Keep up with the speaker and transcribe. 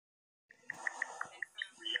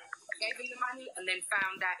money and then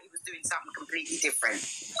found out he was doing something completely different.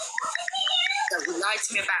 So he lied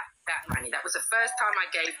to me about that money. That was the first time I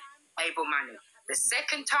gave Abel money. The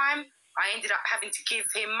second time I ended up having to give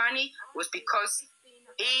him money was because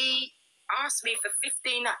he asked me for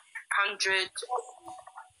 1,500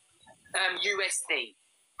 USD.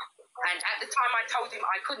 And at the time I told him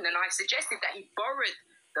I couldn't, and I suggested that he borrowed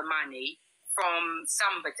the money from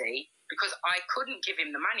somebody because I couldn't give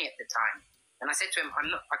him the money at the time. And I said to him,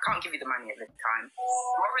 I can't give you the money at the time.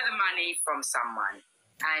 Borrow the money from someone.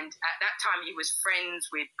 And at that time, he was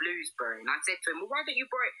friends with Bluesbury. And I said to him, well, why don't you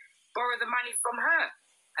borrow the money from her?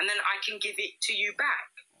 And then I can give it to you back.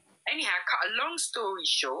 Anyhow, cut a long story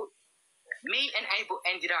short, me and Abel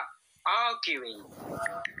ended up arguing.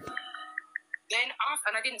 Then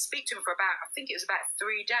after, and I didn't speak to him for about, I think it was about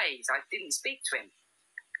 3 days. I didn't speak to him.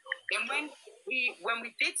 And when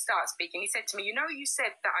we did start speaking, he said to me, you know, you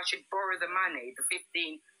said that I should borrow the money, the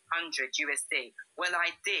 1,500 USD. Well,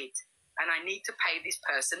 I did, and I need to pay this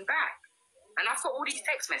person back. And I've got all these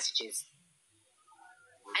text messages.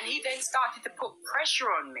 And he then started to put pressure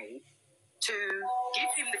on me to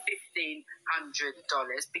give him the $1,500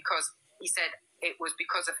 because he said it was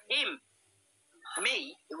because of it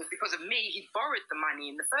was because of me he borrowed the money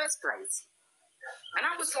in the first place. And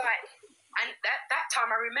I was like, and that time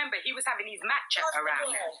I remember he was having his match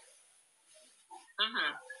around.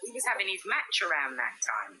 He was having his match around that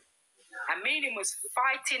time. And me and him was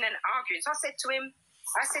fighting and arguing. So I said to him,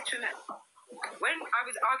 when I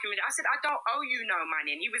was arguing with him, I said, I don't owe you no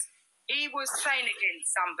money. And he was playing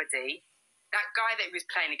against somebody, that guy that he was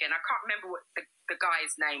playing against. I can't remember what the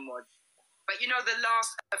guy's name was. But you know, the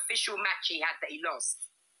last official match he had that he lost.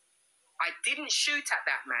 I didn't shoot at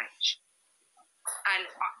that match. And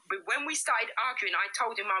when we started arguing, I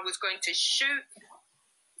told him I was going to shoot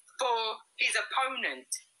for his opponent.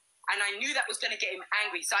 And I knew that was going to get him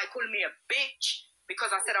angry. So he called me a bitch because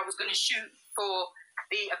I said I was going to shoot for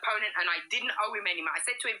the opponent and I didn't owe him any money. I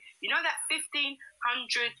said to him, you know that $1,500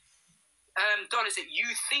 that you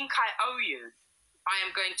think I owe you? I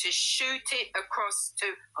am going to shoot it across to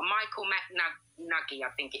a Michael McNugget,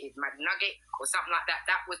 I think it is, McNugget or something like that.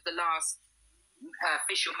 That was the last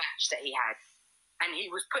official match that he had. And he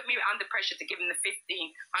was putting me under pressure to give him the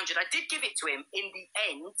 1,500. I did give it to him in the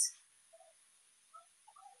end.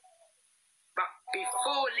 But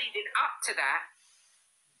before leading up to that,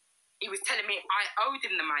 he was telling me I owed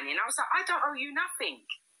him the money. And I was like, I don't owe you nothing.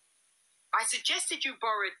 I suggested you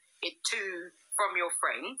borrowed it from your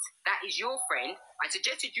friend. That is your friend. I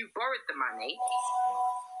suggested you borrowed the money.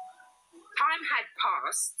 Time had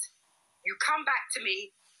passed. You come back to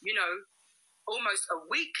me, you know, almost a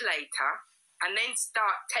week later, and then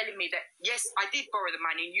start telling me that, yes, I did borrow the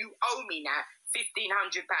money and you owe me now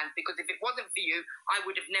 £1,500 because if it wasn't for you, I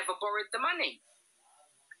would have never borrowed the money.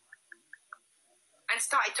 And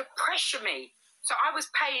started to pressure me. So I was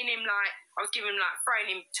paying him I was giving him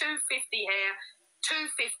throwing him $250 here,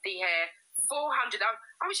 $250 here, $400.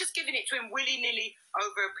 I was just giving it to him willy-nilly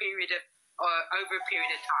over a period of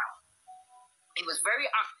time. He was very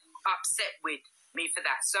upset with me for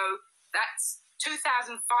that. So that's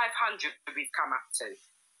 2,500 we've come up to.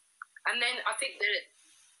 And then I think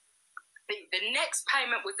the next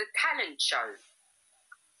payment was the talent show,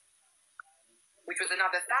 which was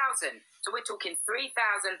another 1,000. So we're talking 3,500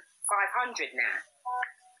 now.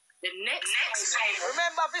 The next payment,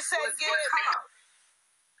 remember we said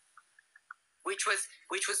which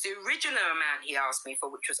was the original amount he asked me for,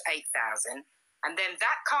 which was 8,000. And then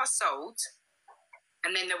that car sold,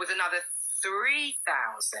 and then there was another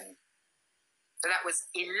 3,000. So that was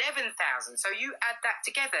 11,000. So you add that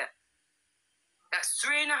together. That's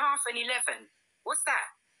 3.5 and 11. What's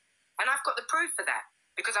that? And I've got the proof for that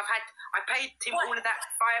because I paid him all of that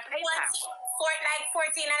via PayPal. Like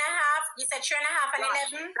 14 and a half. You said 3.5 and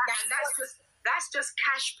 11. That's just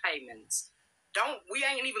cash payments. We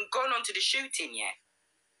ain't even gone on to the shooting yet.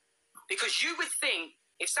 Because you would think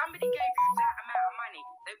if somebody gave you that amount of money,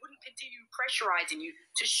 they wouldn't continue pressurizing you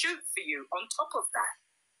to shoot for you on top of that.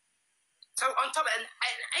 So on top of it,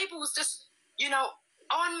 and Abel was just, you know,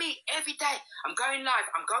 on me every day. I'm going live.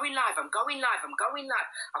 I've got a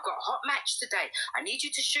hot match today. I need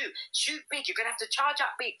you to shoot big. You're going to have to charge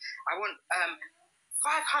up big. I want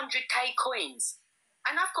 500k coins.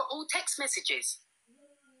 And I've got all text messages.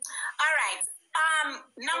 All right.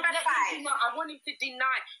 Number 5. I want him to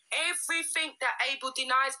deny everything that Abel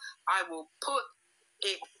denies. I will put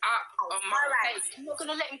it up on my face. I'm not going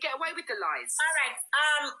to let him get away with the lies. All right.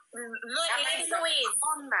 Lady Louise.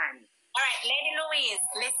 Come on, man. All right, Lady Louise,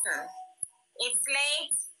 listen. It's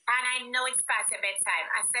late, and I know it's past your bedtime.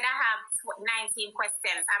 I said I have 19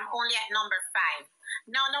 questions. I'm only at number 5.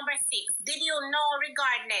 Now, number 6. Did you know,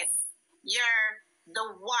 regardless, you're the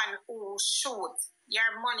one who shoots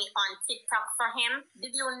your money on TikTok for him?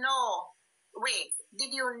 Did you know? Wait,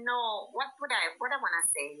 did you know? What I want to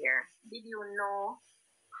say here? Did you know,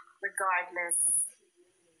 regardless,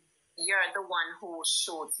 you're the one who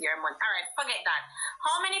shoots your money? All right, forget that.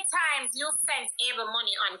 How many times you sent Abel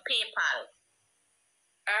money on PayPal?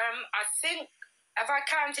 I think, have I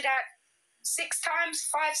counted out 6 times?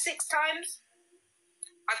 5, 6 times?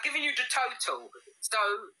 I've given you the total. So,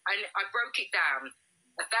 and I broke it down.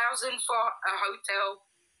 1,000 for a hotel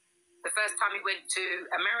the first time he went to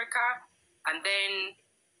America, and then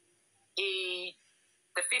the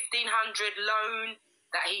 1,500 loan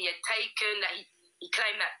that he had taken, that he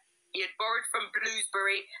claimed that he had borrowed from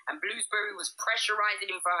Bloomsbury, and Bloomsbury was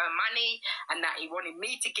pressurizing him for her money, and that he wanted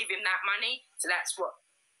me to give him that money. So that's what.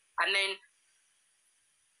 And then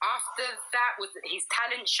after that was his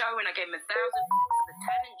talent show, and I gave him 1,000 for the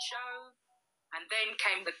talent show. And then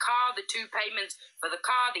came the car, the 2 payments for the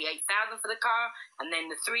car, the 8,000 for the car, and then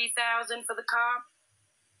the 3,000 for the car.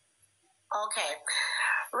 Okay.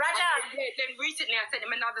 Raja. Then recently I sent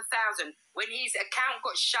him another 1,000 when his account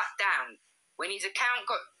got shut down. When his account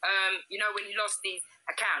got, when he lost his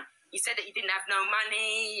account, he said that he didn't have no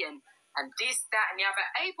money and this, that, and the other.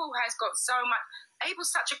 Abel has got so much.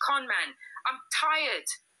 Abel's such a con man. I'm tired.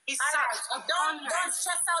 He's such a con man. Don't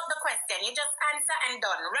stress out the question. You just answer and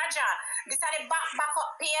done. Raja, this are the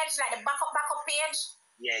backup page, like the backup page.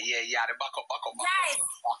 Yeah, the backup. Guys,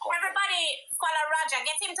 everybody follow Raja.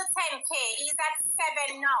 Get him to 10K. He's at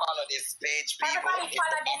 7 now. Follow this page, people. Everybody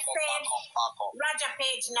follow this page. Raja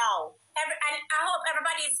page now. And I hope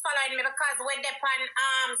everybody is following me because we're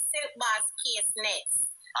on Silk Boss case next.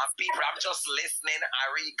 People, I'm just listening.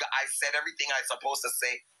 I said everything I supposed to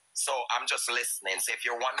say, so I'm just listening. So if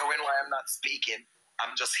you're wondering why I'm not speaking,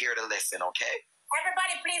 I'm just here to listen, okay?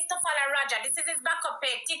 Everybody, please to follow Raja. This is his backup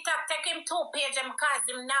page. TikTok, take him 2 page and cause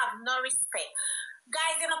him now no respect.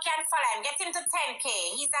 Guys, you can't follow him. Get him to 10K.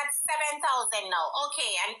 He's at 7,000 now.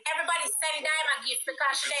 Okay, and everybody send them a gift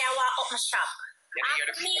because they want up my shop. Let me hear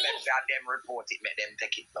the people that them report it, make them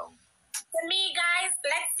take it down. To me, guys,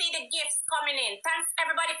 let's see the gifts coming in. Thanks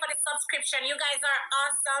everybody for the subscription. You guys are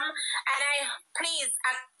awesome. And I'm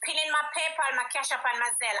pinning my PayPal, my Cash App, and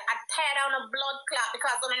my Zelle. I tear down a blood clot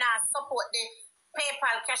because I'm not support the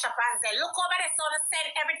PayPal, Cash App, and Zelle. Look over there, so I'm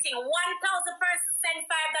send everything. 1,000 persons send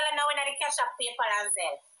 $5 now in the Cash App, PayPal, and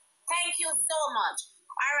Zelle. Thank you so much.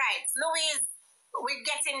 All right, Louise, we're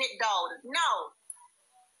getting it down. Now,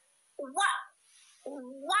 what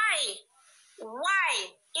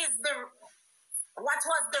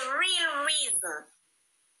was the real reason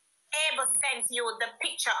Abel sent you the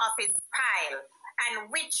picture of his pile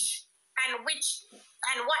and what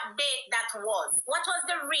date that was? What was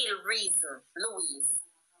the real reason, Louise?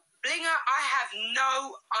 Blinger, I have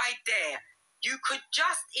no idea. You could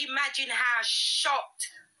just imagine how shocked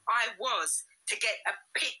I was to get a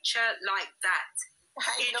picture like that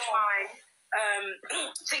in my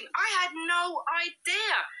thing. I had no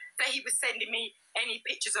idea that he was sending me any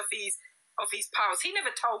pictures of his piles. He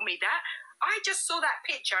never told me that. I just saw that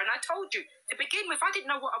picture and I told you, to begin with, I didn't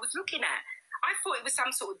know what I was looking at. I thought it was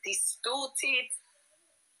some sort of distorted...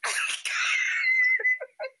 I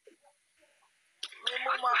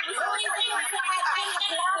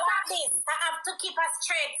have to keep a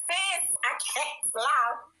straight face. I can't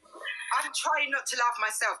laugh. I'm trying not to laugh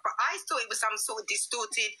myself, but I thought it was some sort of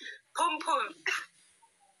distorted pum-pum.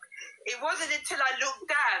 It wasn't until I looked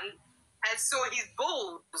down and saw his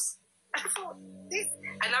balls. I thought, this...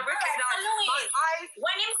 And I recognized my eyes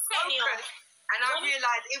when you opened, and I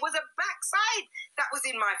realized it was a backside that was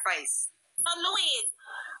in my face. So, Louise,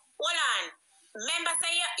 hold on. Remember,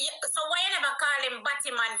 so why you never call him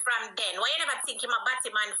Batman from then? Why you never think him a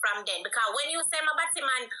Batman from then? Because when you say him a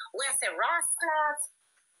Batman, we say Rascal.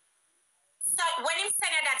 So when you say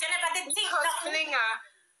that, you never did think that. Flinger,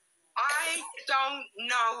 I don't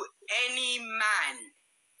know any man.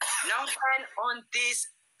 No man on this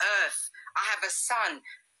earth. I have a son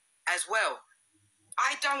as well.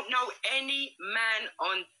 I don't know any man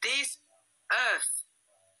on this earth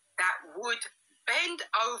that would bend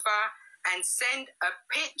over and send a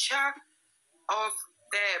picture of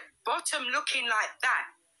their bottom looking like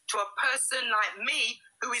that to a person like me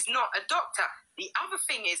who is not a doctor. The other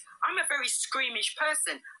thing is, I'm a very squeamish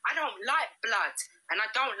person. I don't like blood and I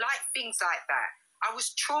don't like things like that. I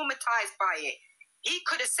was traumatized by it. He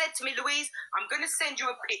could have said to me, Louise, I'm going to send you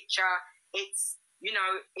a picture. It's,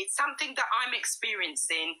 it's something that I'm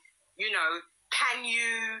experiencing. Can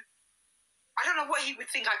you... I don't know what he would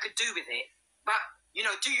think I could do with it, but you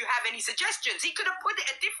know, do you have any suggestions? He could have put it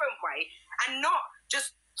a different way and not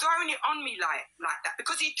just thrown it on me like that,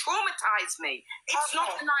 because he traumatized me. It's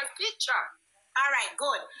not a nice picture. All right,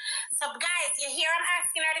 good. So, guys, you hear I'm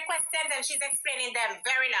asking her the questions and she's explaining them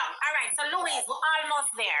very long. All right, so Louise, we're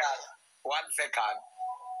almost there. 1 second.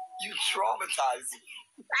 You traumatized me.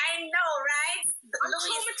 I know, right? I'm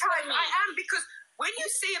traumatized. I am, because when you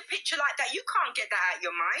see a picture like that, you can't get that out of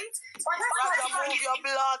your mind. Roger, move your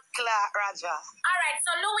blood clot, Roger. All right,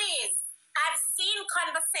 so Louise, I've seen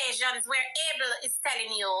conversations where Abel is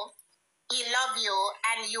telling you he loves you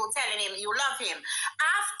and you telling him you love him.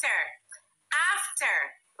 After,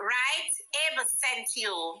 right, Abel sent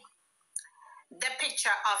you the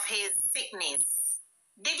picture of his sickness.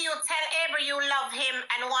 Did you tell Abel you love him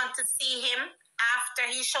and want to see him after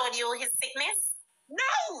he showed you his sickness?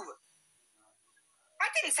 No! I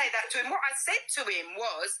didn't say that to him. What I said to him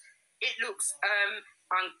was, it looks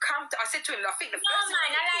uncomfortable. I said to him, I think the first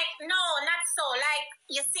man, no, not so. Like,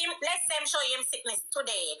 you see, let's say I'm showing him sickness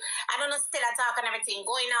today. I don't know, still a talk and everything,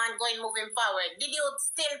 moving forward. Did you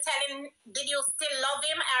still tell him, did you still love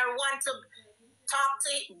him or want to talk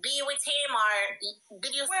to, be with him, or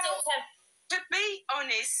did you still tell? To be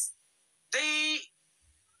honest, I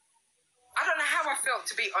don't know how I felt,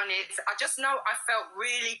 to be honest. I just know I felt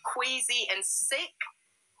really queasy and sick.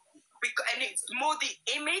 And it's more the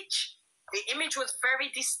image. The image was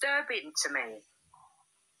very disturbing to me.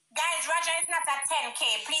 Guys, Roger is not at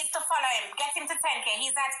 10K. Please to follow him. Get him to 10K.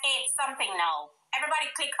 He's at 8 something now.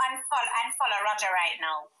 Everybody click unfollow Roger right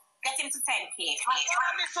now. Get him to 10K.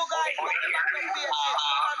 Follow me too, guys.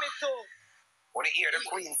 Follow me too. When you hear the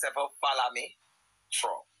queen say, follow me,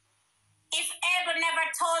 throw. If Abel never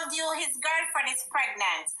told you his girlfriend is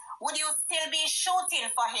pregnant, would you still be shooting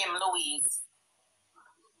for him, Louise?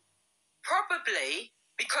 Probably,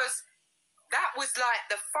 because that was like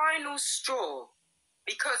the final straw.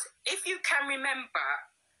 Because if you can remember,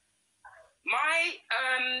 my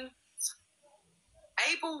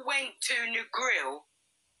Abel went to Negril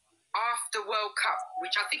after World Cup,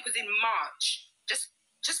 which I think was in March, just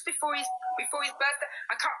before his birthday.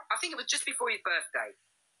 I think it was just before his birthday.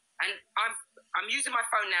 And I'm using my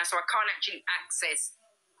phone now, so I can't actually access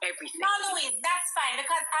everything. No, Louise, that's fine,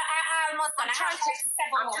 because I almost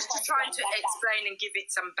I'm just trying to explain and give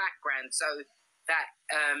it some background so that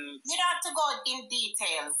you don't have to go in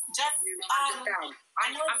details. Just understand.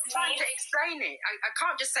 I'm trying to explain it. I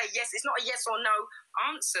can't just say yes. It's not a yes or no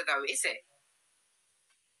answer, though, is it?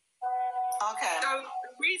 Okay. So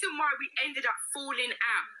the reason why we ended up falling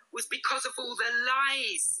out was because of all the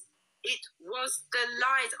lies. It was the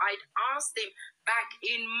lies. I'd asked him back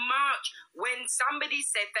in March when somebody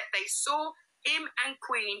said that they saw him and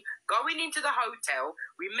Queen going into the hotel.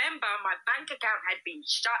 Remember, my bank account had been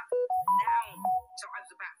shut down. So I was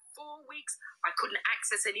about 4 weeks. I couldn't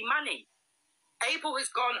access any money. Abel has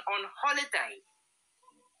gone on holiday.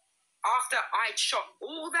 After I'd shot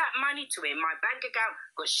all that money to him, my bank account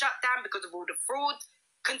got shut down because of all the fraud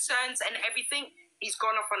concerns and everything. He's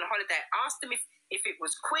gone off on holiday. I asked him if it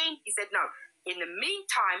was Queen. He said no. In the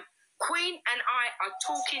meantime, Queen and I are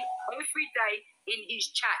talking every day in his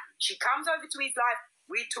chat. She comes over to his life.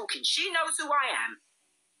 We're talking. She knows who I am.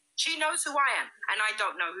 She knows who I am. And I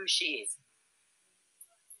don't know who she is.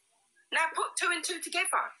 Now put 2 and 2 together.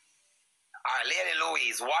 All right, Lady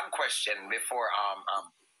Louise, one question before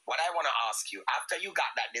what I want to ask you, after you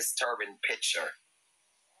got that disturbing picture,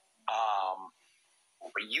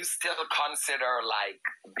 you still consider like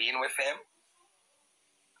being with him?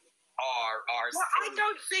 Or well, I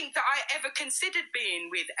don't think that I ever considered being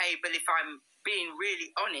with Abel, if I'm being really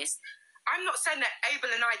honest. I'm not saying that Abel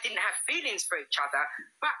and I didn't have feelings for each other,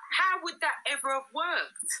 but how would that ever have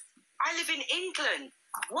worked? I live in England.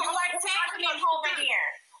 You are taking him over here.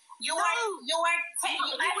 You are taking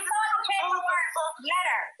him. I saw the paperwork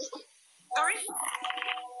letter. Sorry?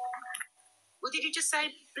 What did you just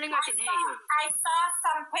say? Bling, I didn't hear you. I saw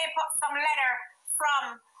some letter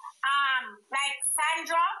from like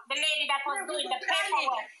Sandra, the lady that was doing the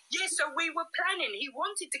paperwork. Yes, so we were planning. He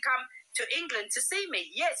wanted to come to England to see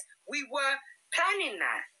me. Yes, we were planning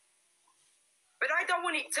that. But I don't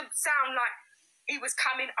want it to sound like he was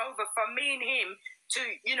coming over for me and him to,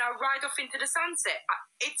 you know, ride off into the sunset.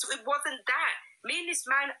 It wasn't that. Me and this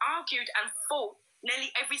man argued and fought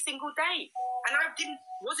nearly every single day. And I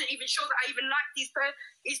wasn't even sure that I even liked his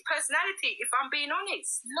personality, if I'm being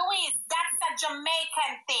honest. Louise, that's a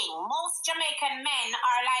Jamaican thing. Most Jamaican men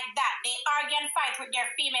are like that. They argue and fight with their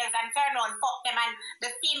females and turn on, fuck them, and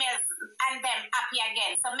the females and them happy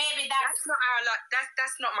again. So maybe that's not our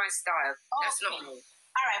that's not my style. Okay. That's not me.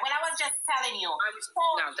 All right, well, I was just telling you.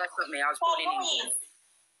 No, that's not me. I was born in England.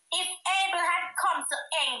 if Abel had come to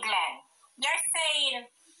England, you're saying,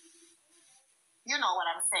 you know what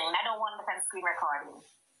I'm saying. I don't want the screen recording.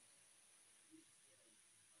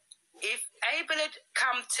 If Abel had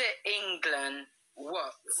come to England,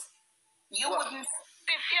 what? You wouldn't.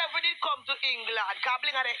 If he ever did come to England,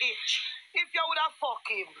 cobbling at the itch, if you would have fucked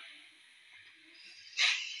him.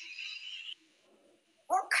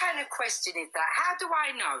 What kind of question is that? How do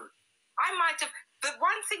I know? I might have... The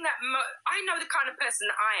one thing that... I know the kind of person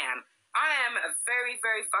that I am. I am a very,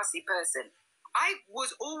 very fussy person. I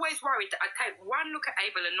was always worried that I'd take one look at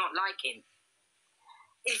Abel and not like him.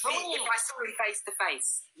 If I saw him face to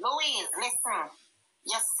face. Louise, listen.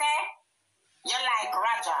 You say you like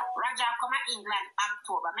Raja. Raja come to England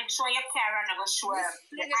October. Make sure you carry on the show.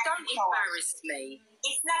 Don't embarrass me.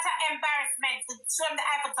 It's not an embarrassment to swim the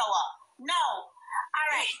Eiffel Tower. No. All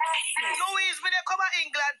right. Louise, when they come to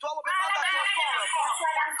England, to our bank account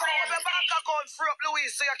free up,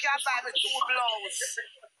 Louise, so you can't buy me 2 blows.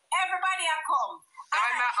 Everybody will come.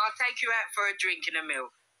 I'll take you out for a drink and a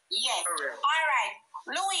meal. Yes. All right.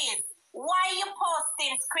 Louise, why are you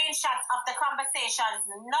posting screenshots of the conversations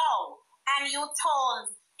now? And you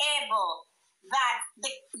told Abel that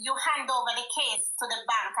you hand over the case to the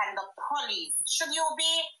bank and the police. Should you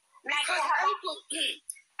be like... Because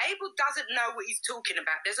Abel doesn't know what he's talking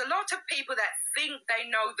about. There's a lot of people that think they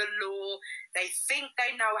know the law. They think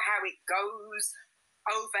they know how it goes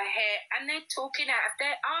over here. And they're talking out of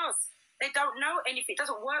their arse. They don't know anything. It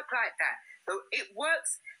doesn't work like that. So it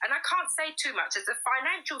works, and I can't say too much. There's the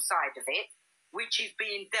financial side of it, which is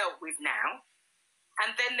being dealt with now.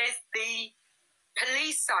 And then there's the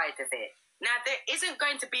police side of it. Now, there isn't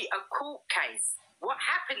going to be a court case. What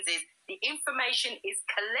happens is the information is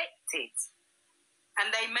collected and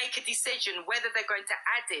they make a decision whether they're going to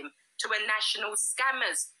add him to a national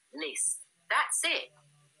scammers list. That's it.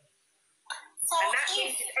 So and that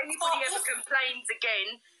means if anybody ever complains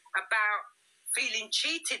again about feeling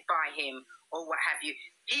cheated by him or what have you,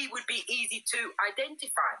 he would be easy to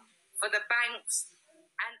identify for the banks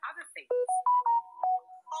and other things.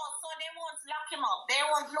 Oh, so they won't lock him up. They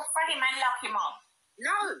won't look for him and lock him up.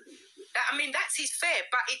 No. I mean, that's his fair,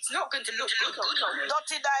 but it's not going to look good on him.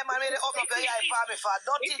 Dirty diamond, really open up your eye for me for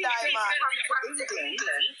dirty diamond.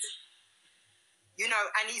 England, you know,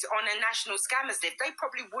 and he's on a national scammers list, they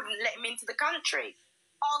probably wouldn't let him into the country.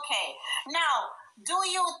 Okay. Now, do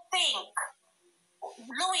you think,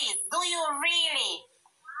 Louise, do you really,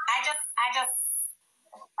 I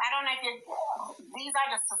don't know if you, these are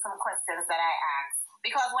just some questions that I asked.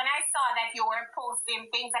 Because when I saw that you were posting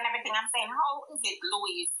things and everything, I'm saying, how is it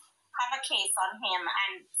Louise have a case on him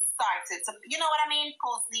and started to, you know what I mean,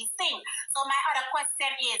 post these things? So my other question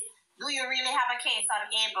is, do you really have a case on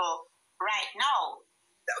Abel right now?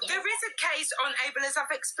 There is a case on Abel, as I've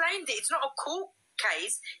explained it. It's not a court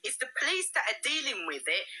case. It's the police that are dealing with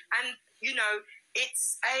it. And, you know,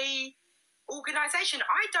 it's a organisation.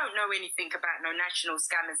 I don't know anything about no national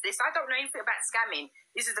scammers list. I don't know anything about scamming.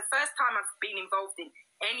 This is the first time I've been involved in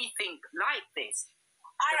anything like this.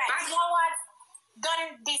 All right, you know what?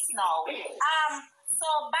 Done this now. So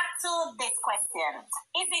back to this question.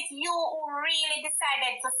 Is it you who really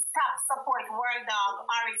decided to stop support World Dog,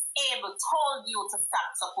 or is Abel told you to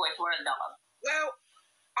stop support World Dog? Well,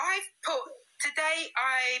 I've put today,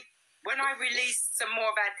 when I released some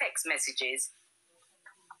more of our text messages,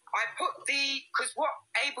 I put because what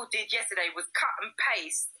Abel did yesterday was cut and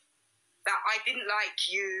paste that I didn't like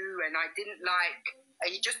you and I didn't like,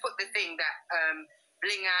 he just put the thing that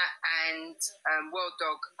Blinger and World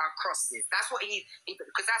Dog are crosses. That's what he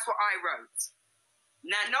because that's what I wrote.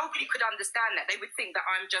 Now, nobody could understand that. They would think that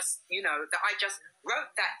I'm just, you know, that I just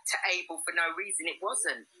wrote that to Abel for no reason. It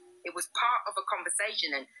wasn't. It was part of a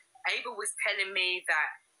conversation, and Abel was telling me that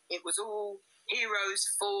it was all Hero's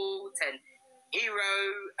fault, and Hero,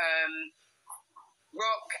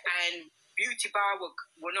 Rock and Beauty Bar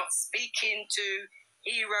were not speaking to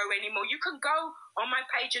Hero anymore. You can go on my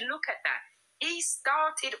page and look at that. He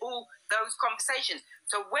started all those conversations.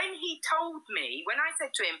 So when he told me, when I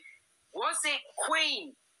said to him, was it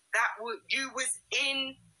Queen that you was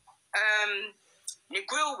in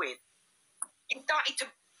Negril with? He started to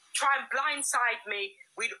try and blindside me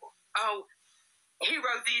with,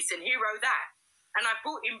 Hero this and Hero that. And I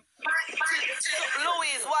brought him back to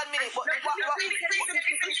Louise, 1 minute. But I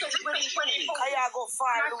go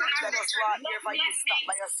far, Louise. I just want here for you to stop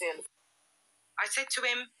by yourself. I said to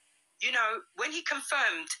him, you know, when he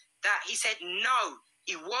confirmed that, he said, no,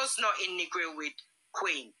 he was not in Negril with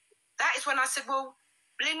Queen. That is when I said, well,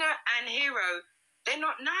 Blinger and Hero, they're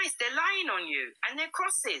not nice. They're lying on you. And they're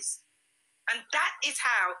crosses. And that is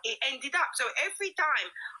how it ended up. So every time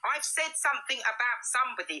I've said something about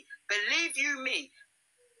somebody, believe you me,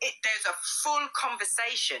 there's a full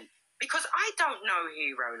conversation. Because I don't know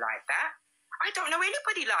Hero like that. I don't know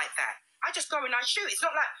anybody like that. I just go and I shoot. It's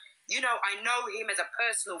not like, you know, I know him as a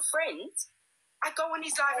personal friend. I go on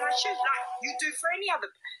his live and I shoot like you do for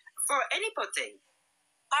anybody.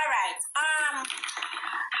 All right.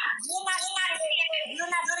 You're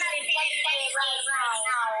not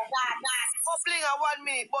Coupling at 1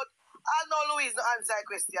 minute, but I know Louise to answer a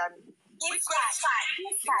question. It's fine.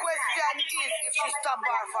 The question is if she stamp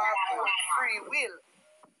her for her free will.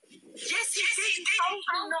 Yes, he did. He told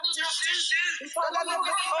me not to shoot.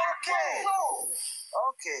 Okay.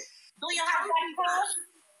 Okay. Do you have that proof?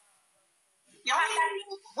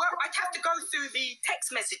 Well, I'd have to go through the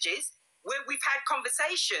text messages where we've had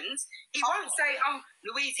conversations. He won't say,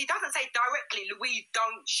 Louise, he doesn't say directly, Louise,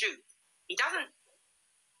 don't shoot. He doesn't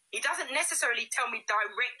necessarily tell me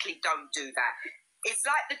directly, don't do that. It's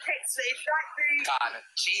like the text, it's like the... God,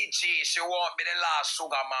 Chi, she won't be the last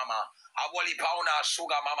sugar mama. I will pound her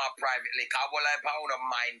sugar mama privately. I will pound her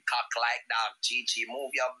mind cock like that. Chi,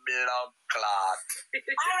 move your blood clot.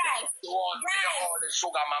 All right. You won't be the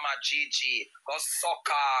sugar mama, Chi. Go suck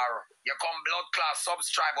her. You come blood clot,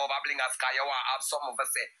 subscribe over Blingers, because you want to have some of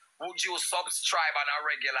us say, would you subscribe on a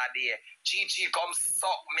regular day? Chi, come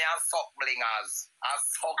suck me and suck Blingers. And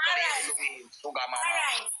suck the sugar mama. All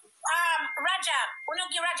right. Raja, we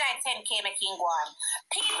don't give Raja a 10K making one.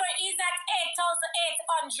 People is at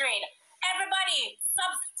 8,800. Everybody,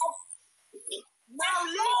 Now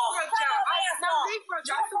leave Roger. Leave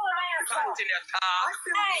Roger. I feel Continue to talk.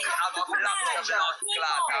 I will block your blood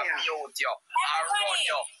clot and mute you. I'll run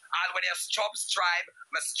you. And when you subscribe,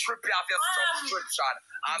 I strip you off your subscription.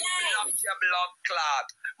 And block your blood clot.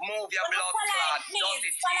 Move your blood clot.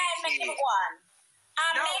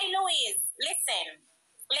 Lady Louise, listen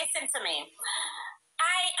to me.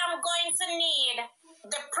 I am going to need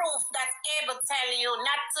the proof that's able to tell you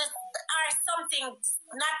not to, or something,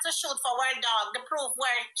 not to shoot for World Dog. The proof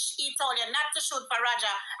where he told you not to shoot for Roger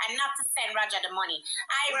and not to send Roger the money.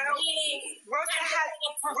 Roger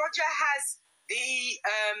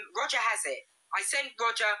has it. I sent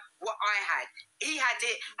Roger what I had. He had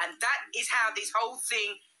it, and that is how this whole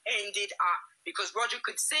thing ended up. Because Roger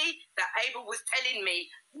could see that Abel was telling me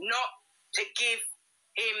not to give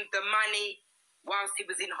him the money whilst he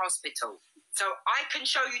was in hospital. So I can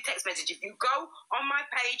show you text message. If you go on my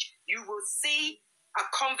page, you will see a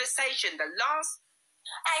conversation. I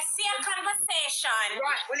see a conversation.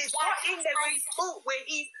 Right. Well, it's not in there where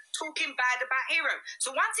he's talking bad about Hero.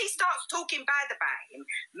 So once he starts talking bad about him,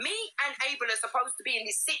 me and Abel are supposed to be in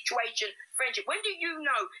this situation, friendship. When do you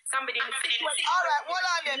know somebody in a situation? All right, hold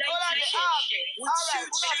on then. All right, Gigi. All right,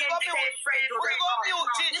 we're going to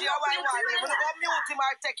mute him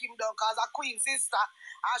or take him down because a queen sister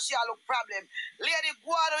and she a look problem. Lady,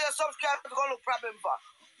 go on with your subscribe to go look problem for.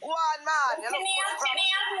 Go on, man. Come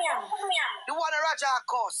here. You want a Roger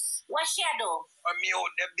course? What she do?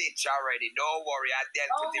 Mute the bitch already. Don't worry. I dealt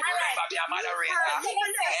with it. Remember me a moderator. Move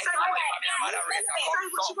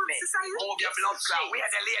your blood clot. Where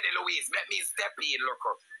the lady Louise? Let me step in, look.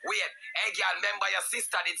 Wait. Hey, girl, remember your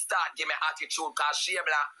sister did start give me attitude because she a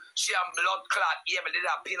blood clot. Able did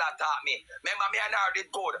a pillar taught me. Remember me and her did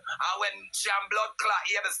good. And when she a blood clot,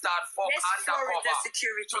 able start fuck undercover.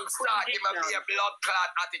 Start give me a blood clot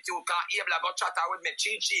attitude because able go chatter with me.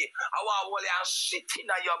 Chi. I want all your shit in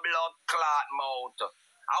your blood clot mouth. I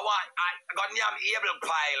got name able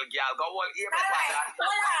pile, girl. Go all able pile. Hold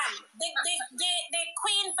on. The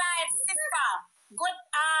Queen Vibe sister. Good,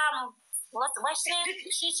 what's her name?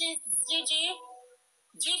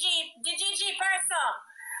 Gigi person.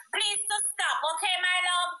 Please to stop, okay, my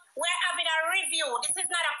love? We're having a review. This is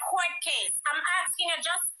not a court case. I'm asking you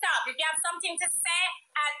just stop. If you have something to say,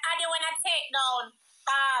 I don't want to take down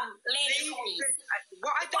Lady Louise.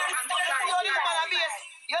 What I don't understand.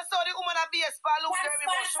 You saw the woman at BS Paloo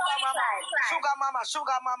Sugar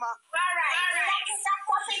mama. All right.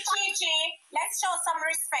 Let's show some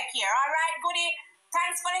respect here. All right, goodie.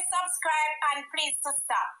 Thanks for the subscribe and please to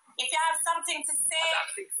stop. If you have something to say, that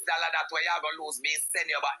 $6 that way you're gonna lose me. Send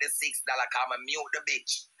you about the $6. Come and mute the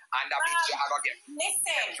bitch. And the bitch you're gonna get.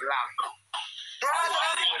 Listen.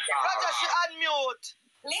 Roger, she unmute.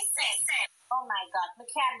 Listen. Oh my God, we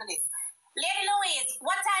can't do this. Lady Louise,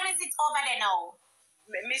 what time is it over there now?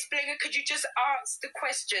 Miss Blinger, could you just ask the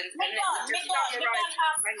questions? Me done.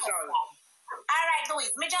 All right,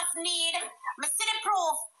 Louise, me just need, me see the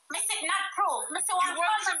proof. Me see not proof. Me see you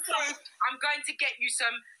want some proof? I'm going to get you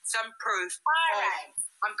some proof. All right.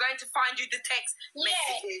 I'm going to find you the text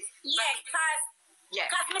messages. Yeah, because Yeah.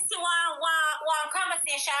 Because me see one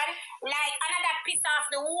conversation, like another piece of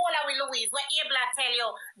the whole of Louise, where Abel tell you,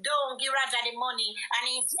 don't give Roger the money, and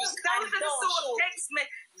he speaks, those are the sort of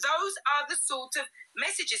those are the sort of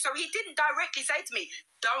messages. So he didn't directly say to me,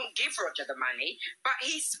 don't give Roger the money, but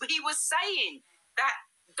he was saying that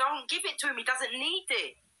don't give it to him, he doesn't need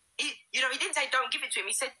it. He didn't say don't give it to him,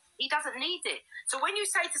 he said he doesn't need it. So when you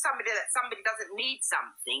say to somebody that somebody doesn't need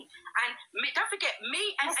something, and don't forget,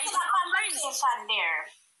 me and Abel are friends.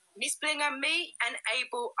 Miss Blinger, me and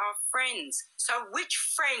Abel are friends. So which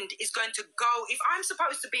friend is going to go, if I'm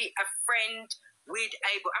supposed to be a friend with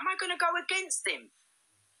Abel, am I going to go against him?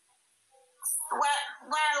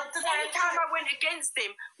 Well, the only time I went against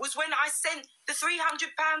him was when I sent the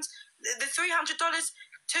 £300, the $300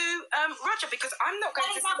 to Roger, because I'm not going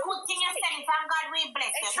to. That is a good thing you're saying. Thank God we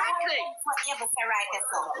bless you. Exactly.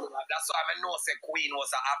 That's why I know say Queen was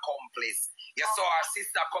an accomplice. You saw her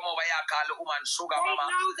sister come over here, call the woman Sugar Mama.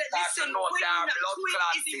 They know that, listen, Queen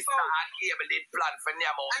is sister and Abel did plan for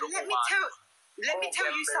them on the woman. Let me tell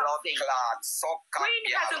you something. Queen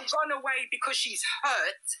hasn't gone away because she's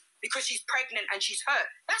hurt, because she's pregnant and she's hurt.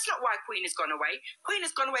 That's not why Queen has gone away. Queen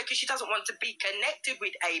has gone away because she doesn't want to be connected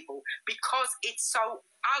with Abel because it's so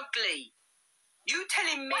ugly. You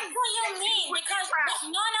telling me? What do you mean? Because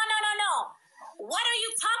no. What are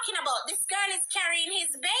you talking about? This girl is carrying his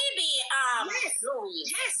baby.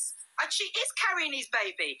 Yes. And she is carrying his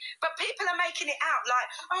baby. But people are making it out like,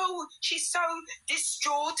 oh, she's so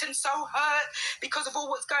distraught and so hurt because of all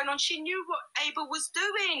what's going on. She knew what Abel was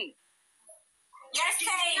doing. You're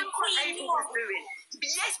saying Queen was doing.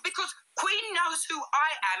 Yes, because Queen knows who I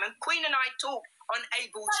am, and Queen and I talk on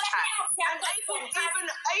Abel's chat. And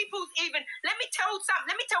Abel's even. Let me tell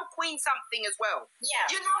Queen something as well. Yeah.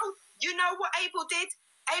 You know what Abel did?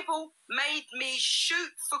 Abel made me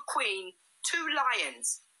shoot for Queen 2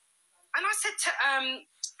 lions. And I said to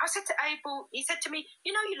Abel, he said to me,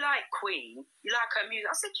 you like Queen, you like her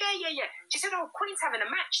music. I said, yeah. She said, oh, Queen's having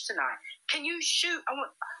a match tonight. Can you shoot? I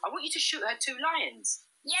want you to shoot her 2 lions.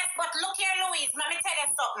 Yes, but look here, Louise, let me tell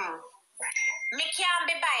you something. Me can't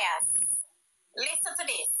be biased. Listen to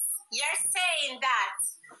this. You're saying that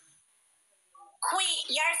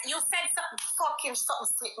Queen, you said something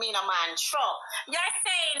slip me in a man, sure. You're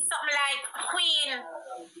saying something like Queen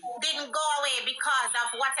didn't go away because of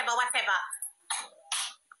whatever.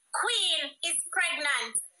 Queen is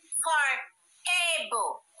pregnant for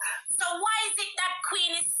Abel. So why is it that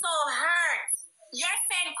Queen is so hurt? You're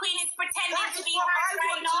saying Queen is pretending to be hurt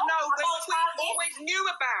right now? I want to know, Queen always knew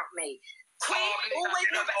about me. Queen always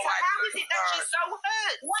knew about me. So how is it that she's so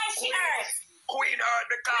hurt? Why is she hurt? Queen hurt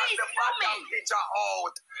because the bottom picture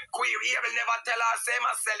out. Queen Abel never tell her same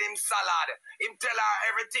as sell him salad. Him tell her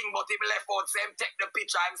everything, but him left out same take the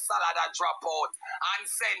picture him salad and drop out and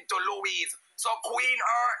send to Louise. So Queen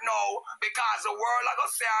hurt now because the world are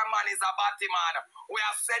gonna say our man is a batty man. We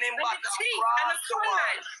are sending back across the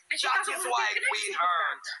world. That is why Queen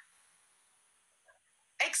hurt.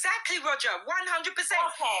 Exactly, Roger. 100%.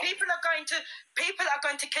 Okay. People are going to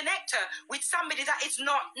connect her with somebody that is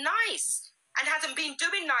not nice and hasn't been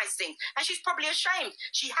doing nice things. And she's probably ashamed.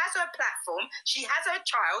 She has her platform. She has her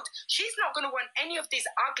child. She's not going to want any of this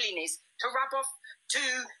ugliness to rub off to...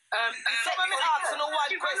 So let me ask you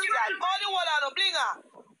one question. Only one on the blinger.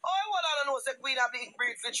 All one on the know say Queen a big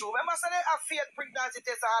breed for true. Remember say they have fake pregnancy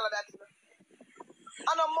test and all of that.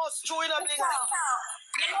 And a must true in a blinger.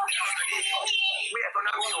 Wait,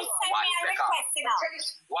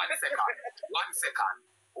 One second.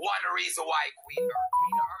 One reason why Queen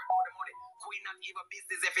hurt all the money. Queen not even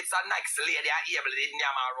business if it's a nice lady able to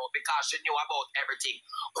Nyama Road because she knew about everything.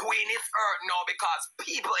 Queen is hurt now because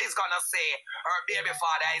people is gonna say her baby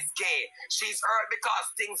father is gay. She's hurt because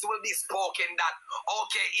things will be spoken that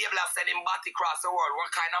okay, Abel said him bat across the world. What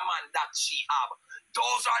kind of man that she have?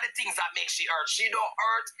 Those are the things that make she hurt. She don't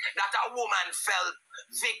hurt that a woman fell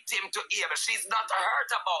victim to Abel. She's not hurt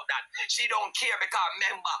about that. She don't care because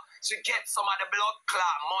remember, she gets some of the blood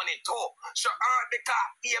clot money too. She hurt because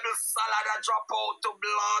Abel salad drop out to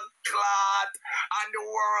blood clot and the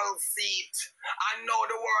world see it. And now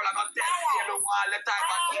the world are gonna tell Abel all the time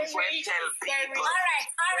and things we tell people. Alright,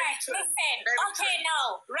 listen. Okay,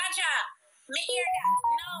 no. Roger, me hear that.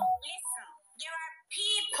 No, listen. There are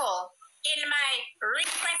people in my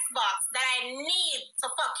request box that I need to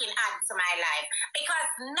fucking add to my life because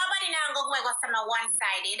nobody now go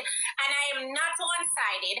one-sided and I am not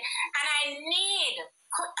one-sided and I need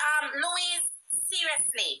Louise,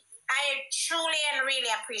 seriously, I truly and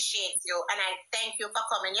really appreciate you and I thank you for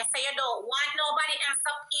coming. You say you don't want nobody else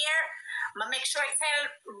up here, but make sure I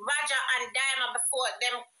tell Roger and Diamond before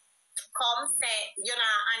them come say,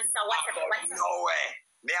 answer whatever. No way.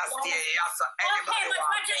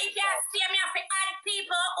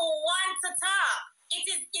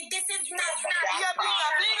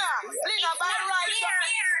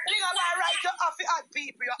 you have to add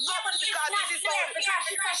people. You Yeah, have but to, it's because not this is fair how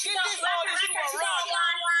because she this is how the show run.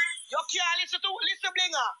 You can't listen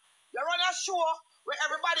Blinger. You run a show where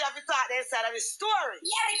everybody have to talk their side of the story.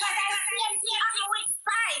 Yeah, because I see with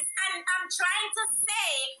Spice, and I'm trying to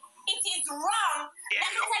say it is wrong. Yeah,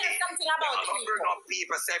 Let me tell you something about people.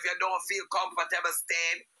 People say if you don't feel comfortable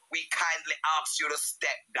staying, we kindly ask you to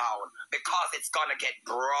step down because it's gonna get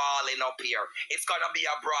brawling up here. It's gonna be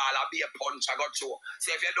a brawl, I'll be a punch, I got you.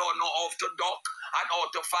 So if you don't know how to duck and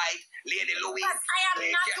how to fight, Lady Louise,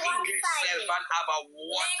 take your English self and have a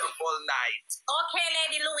wonderful night. Okay,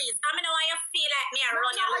 Lady Louise, I mean, why you feel like me and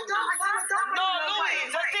run your No,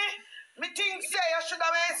 Louise, I think me think say you should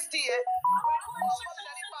have stay.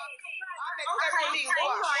 Everything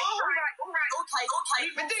all right.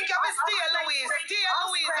 Me think you have stay, Louise. Stay,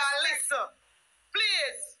 Louise, and listen.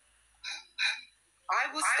 Please. I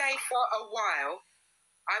will stay for a while.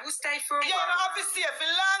 I will stay for a while. Yeah, no, have to stay for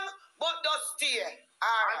long, but just stay. All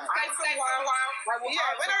right. I will stay for a while.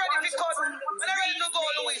 Yeah, when I'm ready to go,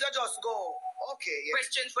 Louise, I just go. Okay, yeah.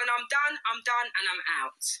 Questions when I'm done, and I'm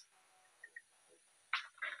out.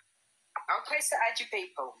 Okay, so add your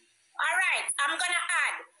people. All right, I'm going to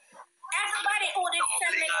add. Everybody who did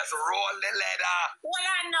send me... roll the letter. Well,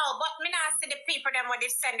 I know, but me not see the people them when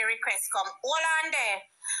they send the request come. Hold on there.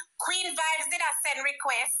 Queen Vibes did I send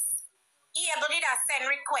requests. Able did I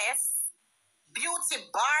send requests. Beauty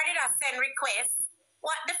Bar did I send requests.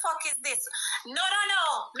 What the fuck is this? No.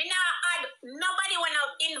 Me not add nobody when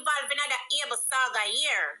I'm involved in the Able saga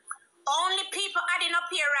here. Only people adding up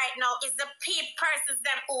here right now is the persons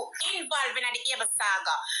them who involved in the Able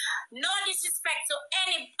saga. No disrespect to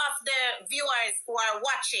any of the viewers who are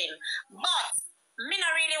watching, but me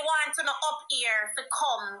not really want to know up here to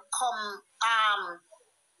come.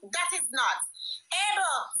 That is not.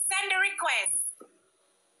 Able, send the request.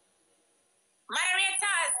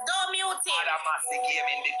 Moderators, don't mute him. Mother Massey game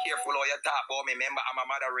in the careful how you talk about me. Remember, I'm a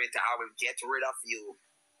moderator. I will get rid of you.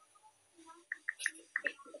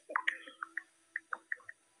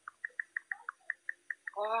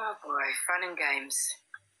 Oh boy, fun and games.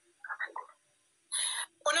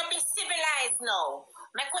 Wanna be civilized now.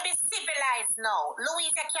 Make we be civilized now.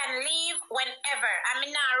 Louise, you can leave whenever. I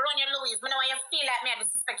mean, now run your Louise. I know why you feel like me, I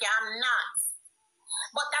disrespect you. I'm not.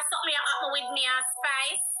 But that's something that happened with me and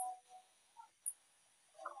Spice.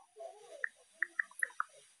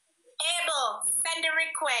 Able, send the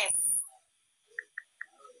request.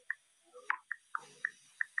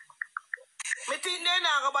 Me think they're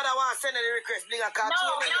not about to want to send any request. Nobody Nobody gonna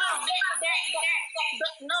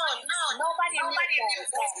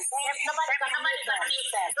make that.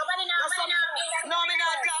 No, me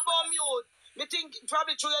not talk about mute. Me think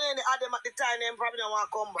probably children had them at the time, they probably don't want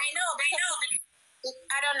to come back. I know.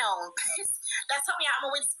 I don't know. That's something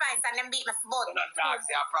happened with Spice and them beat me for both.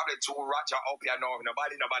 They are probably too Roger up here now.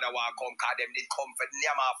 Nobody want to come because them did come for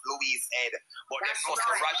name of Louise head. But them must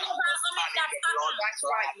have Roger. That's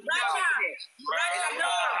right. Roger, no.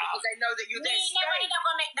 Because they know that you're there. Nobody not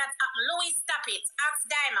gonna make that happen. Louise, stop it. Ask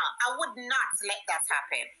Diamond. I would not let that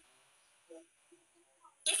happen.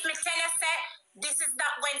 If me tell you, say, this is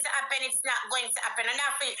not going to happen, it's not going to happen. And I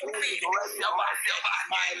feel Right now,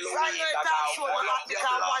 talk show don't have to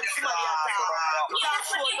come one somebody attack. Talk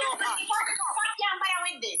show don't have. I can't bother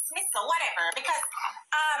with this, mister, whatever, because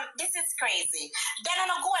this is crazy. Then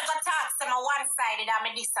I'm going to go and talk to my one-sided, I'm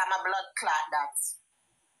a this, I'm a blood clot, that.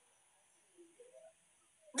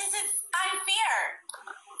 This is unfair.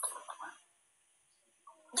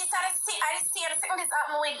 This I see this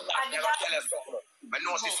happened with I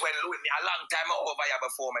noticed when Louis, a long time over here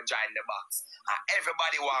before me joined the box. And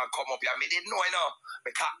everybody want to come up here. Me didn't know,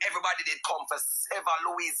 because everybody did come for several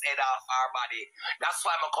Louis head off our body. That's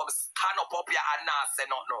why I come stand up here and not say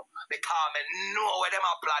nothing. Because I know where them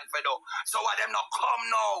are planned for do. So why them not come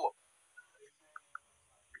now?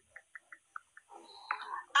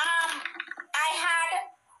 I had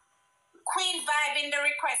Queen Vibe in the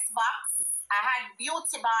request box. I had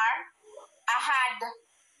Beauty Bar. I had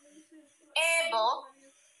Able.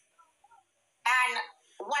 And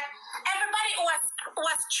what everybody who was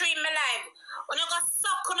streaming live. When you go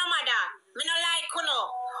suck on mother, me no like uno.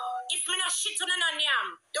 If me no shit on no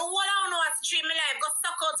yam, the whole of uno was streaming live, go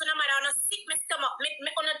suck out on mother, uno sick me stomach.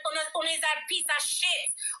 Uno is a piece of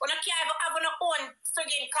shit. Uno can't even have uno own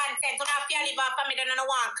friggin' content. Uno have to live off of me, then uno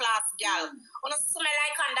one class girl. Uno smell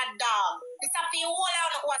like on that dog. This is the whole of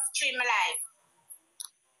uno was streaming live.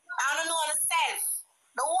 I don't know self.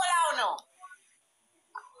 The whole of uno.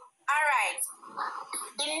 Alright.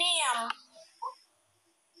 The name.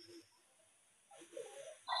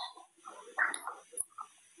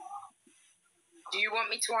 Do you want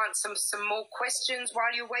me to answer some more questions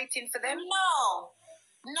while you're waiting for them? No.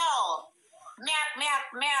 May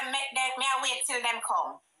I wait till them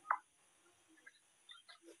come?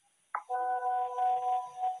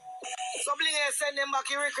 So Blinga send them back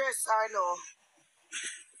your request, I know.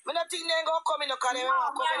 I don't think they're going to come in, because they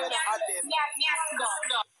want to come in and add them.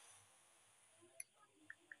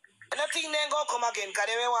 I don't think they're going to come again, because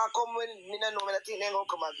they want to come when I don't know, I don't think they're going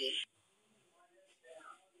to come again.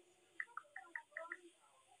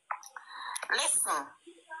 Listen.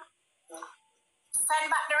 Send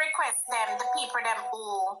back the request, them, the people them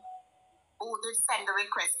who did send the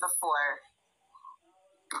request before.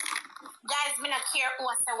 Guys, me not care who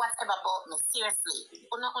say whatever about me, seriously.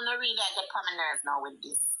 Uno really I get on my nerve now with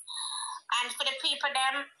this. And for the people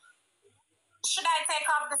them, should I take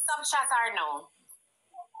off the sub chat or no?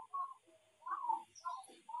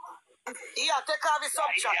 Yeah, take off the sub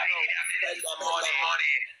chat.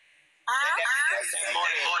 Money. Huh?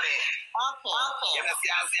 Money. Okay. You know,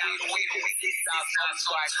 see, I see, we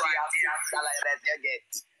subscribe to $6 that you get.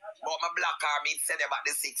 But my black army send about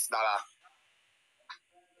the $6.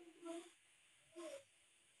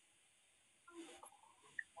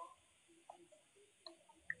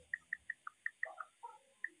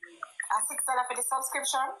 $6 for the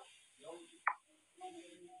subscription?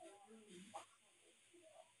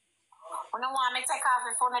 You don't want me to take off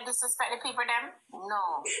if you want to disrespect the people them?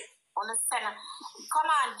 No. Wanna send them.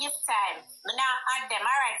 Come on, gift time. Me now add them.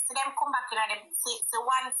 Alright, so them come back in and them see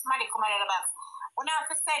one somebody come out of the box. We now have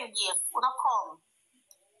to send gift. We don't come.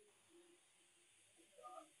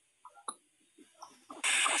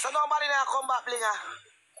 So nobody now come back, Blinga.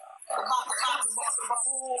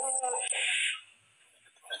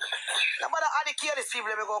 Nobody add the careless people,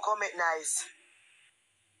 let me go come make nice.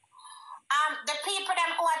 The people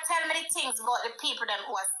them who are tell me the things about the people them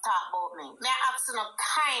who are talk about me. Me ask you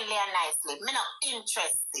kindly and nicely. Me not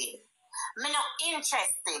interested.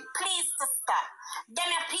 Please to stop.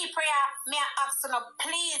 Them people here, me ask you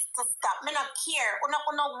please to stop. Me not care. Uno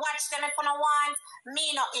watch them if you want.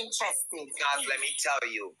 Me not interested. Because let me tell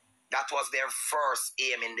you, that was their first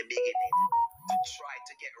aim in the beginning. To try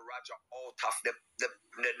to get Roger out of the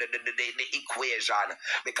equation,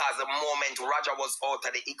 because the moment Roger was out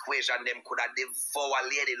of the equation, them could have devoured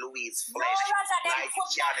Lady Louise flesh. No, Roger, like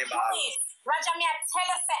cannibals. Roger, me I tell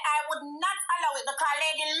you, say I would not allow it, because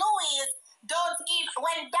Lady Louise don't even.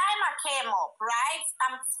 When Diamond came up, right?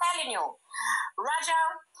 I'm telling you, Roger,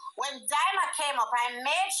 when Diamond came up, I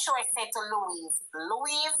made sure I said to Louise,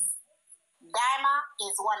 Diamond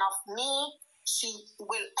is one of me. She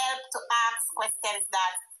will help to ask questions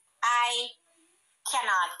that I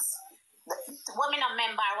cannot. Women are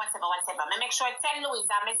member, whatever. I make sure I tell Louise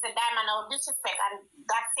that Mr. Diamond no disrespect, and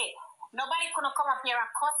that's it. Nobody could come up here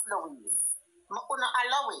and cuss Louise. I couldn't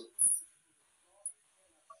allow it.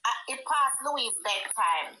 It passed Louise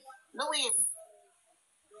bedtime. Louise,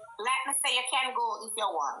 let me say you can go if you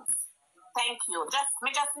want. Thank you. Just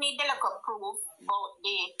need the little proof about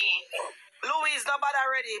the. Louise not bad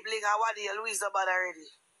already, Blinga. What do you? Louise not bad already.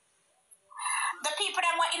 The people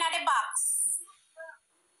that were in the box.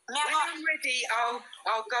 When I'm ready,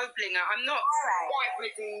 I'll go, Blinga. I'm not quite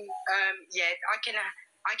ready yet. I can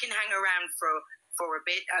hang around for a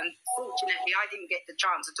bit. Unfortunately, I didn't get the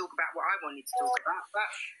chance to talk about what I wanted to talk about, but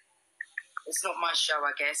it's not my show,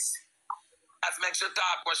 I guess. As make sure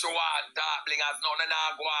talk what you want, talk, Blinga. As nothing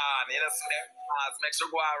not go on. You know, so as make sure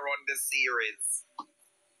go and run the series.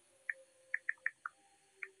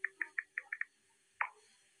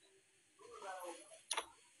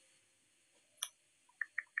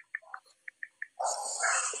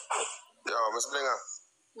 Yo, Miss Blinga.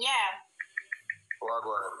 Yeah. Well, go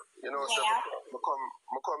on. You know, Yeah. so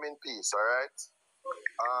I come in peace, all right?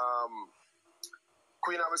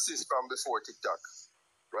 Queen have a sis from before TikTok,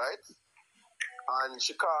 right? And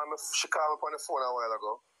she called me on the phone a while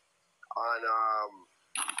ago. And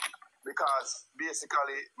because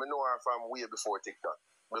basically I know her from way before TikTok.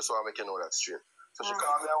 Just so I make you know that straight. So she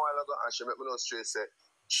called me a while ago and she made me know straight, say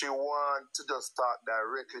she want to just talk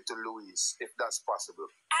directly to Louise, if that's possible.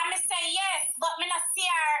 I say yes, but me not see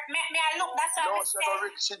her. Me I look. That's what No, I say.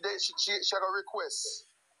 she got a request.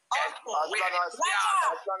 Okay.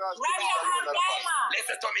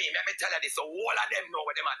 Listen to me, let me tell you this. So all of them know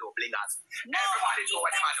what them are doing, Blingers. No, everybody know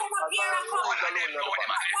what them are doing. All of them know what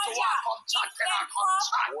them are doing. So I come chat, tell her come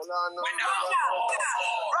chat. Roger,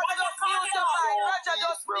 just mute your mic. Roger,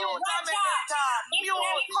 just mute and make them talk. Mute,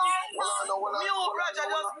 Roger,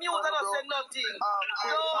 just mute and don't say nothing.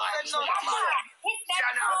 Don't say nothing.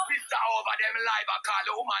 and her sister over them live and call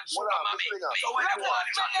the woman sugar mommy. So when they want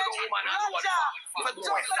to chat to the woman and what for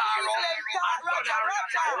twist her around and turn her.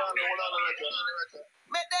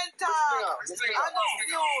 Make them talk. I'm not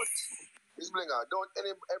mute. Miss Blinger, don't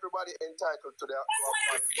everybody entitled to that. That's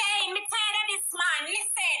what I'm saying. Me tired of this man.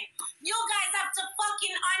 Listen, you guys have to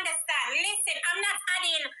fucking understand. Listen, I'm not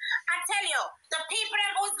adding. I tell you, the people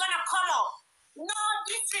that who's gonna come up. No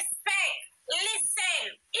disrespect.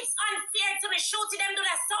 Listen, it's unfair to be shooting them. Do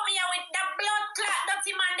that something here with the blood clot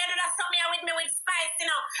dirty man. They do that something here with me with spice, you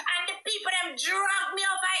know. And the people them drag me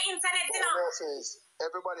over internet, you know.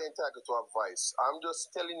 Everybody entitled to advice. I'm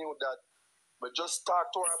just telling you that. But just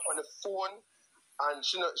talk to her on the phone, and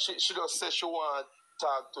she just says she want to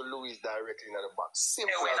talk to Louise directly in the box.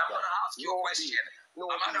 Simple. Hey, Wayne, I'm going to ask you a question. I'm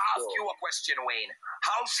going to ask you a question, Wayne.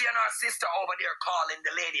 How she and her sister over there calling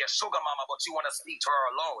the lady a sugar mama, but you want to speak to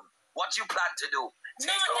her alone? What you plan to do?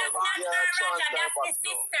 No, that's not her, Roger. That's the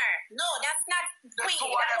sister. No, that's not Queen.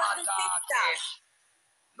 That was the sister.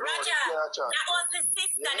 Roger, that was the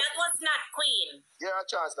sister. That was not Queen. Yeah, a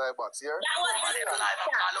chance now, box here. That was the sister.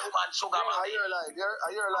 I hear live. Roger,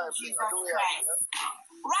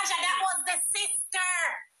 that was the sister.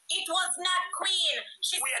 It was not Queen.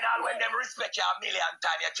 We and all when them respect you a million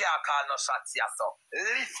times, you can't call no shots here, so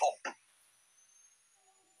lift up.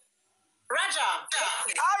 Roger.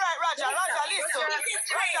 All right, Roger, listen.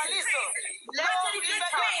 Roger, listen.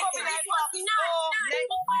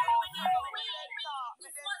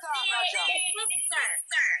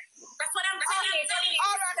 That's what I'm telling you.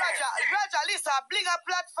 All right, Roger, listen. Bring a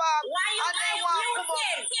platform. Why you guys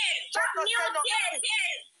muting?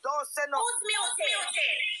 Don't say no. Who's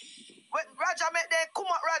muting? When Roger make them come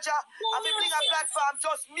up, Roger. I be bring a platform.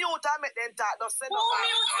 Just mute and make them talk. Don't say no. Who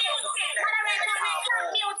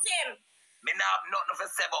mute him? Me now have nothing for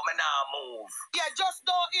say, but me now move. Yeah, just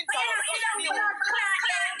don't interrupt.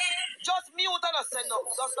 Just mute and don't say no.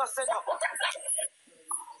 Just don't say no. I'm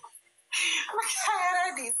tired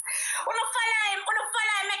of this. Wanna follow him,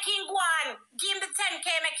 make him go on. Give him the 10K,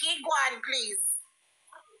 make him go on, please.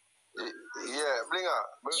 Yeah, Blinger.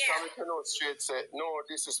 But I can know straight say no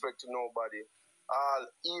disrespect to nobody.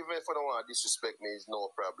 Even if I don't want to disrespect me, is no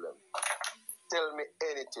problem. Tell me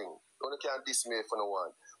anything. You can't diss me if you don't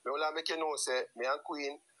want. Me will make you know say me and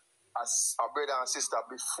Queen as a brother and sister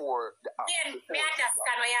before the act. Yeah, me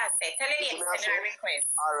understand what you say. Tell him yes, I request.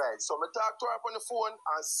 Alright, so me talk to her on the phone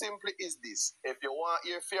and simply is this. If you want to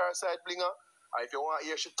hear fair side Blinger, or if you want to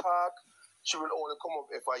hear she talk, she will only come up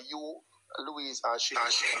if I you, Louise, and she. Well,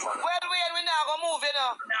 we not gonna move, you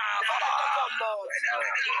know. We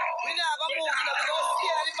not gonna move, you know. We gonna stay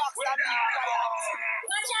in the box and be quiet.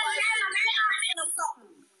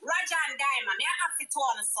 Roger and Diamond, may I ask you to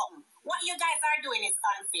on something? What you guys are doing is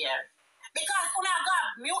unfair. Because when I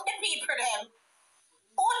got mute the people them,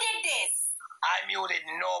 who did this? I muted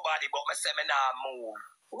nobody, but me say me now move.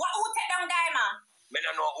 Who take down Diamond? Me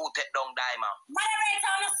don't know who take down Diamond.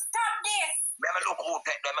 Moderator, stop this. Me look who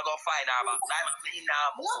take them, me go find her, but Diamond clean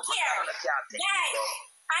now move. Look here, guys,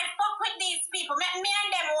 I fuck with these people. Me and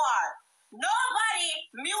them war. Nobody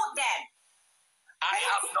mute them. I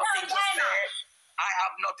have nothing to say. I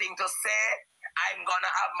have nothing to say. I'm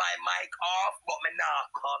gonna have my mic off, but me now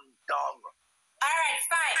come down. Alright,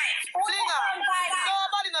 fine. Blinger,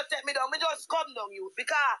 nobody not take me down. Me just come down you.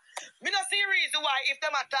 Because me not see reason why if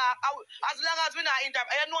them attack, as long as we not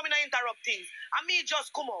interrupt, I know me not interrupt things. And me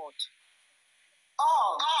just come out.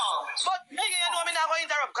 But you know me not going to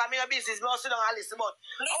interrupt because me a business. Me also don't listen. But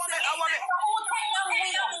I want me.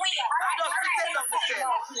 I just pretend I'm the same.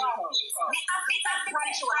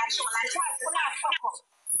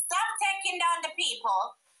 Stop taking down the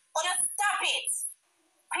people. Or just stop it.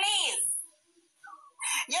 Please.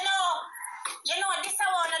 You know, this I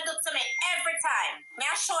want to do to me every time. Me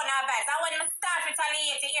I show no advice. I want to start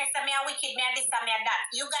retaliating here, so me a wicked, me a this and me a that.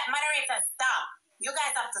 You guys, moderators, stop. You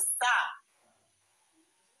guys have to stop.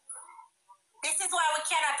 This is why we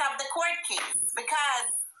cannot have the court case.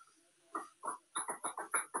 Because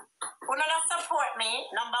who don't support me,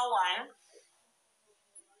 number one.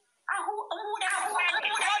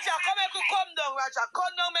 Raja, come down, Raja.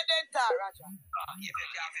 Come down, make them talk, Raja. All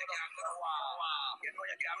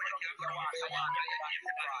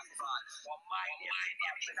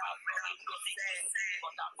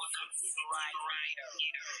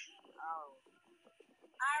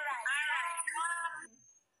right.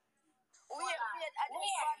 Wait, I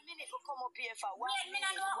just 1 minute to come up here for 1 Wait, me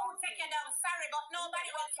minute. not know who take you down. Sorry, but nobody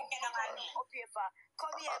will take you down on me. Up here for.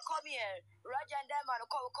 Come here. Roger and them man,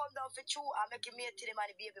 come down for chew and make him here to them and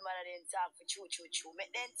the baby man and then talk for chew.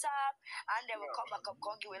 Make them talk and then we'll come back up,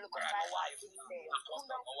 come give a look at my wife. Come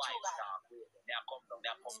down for chew, man. Come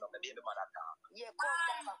down, the baby mother talk. Yeah,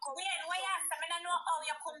 come down. Wait, why you ask? I mean, I know how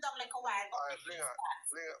you come down like a while. Alright, Blinger.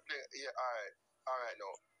 Yeah, alright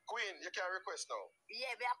now. Queen, you can request now.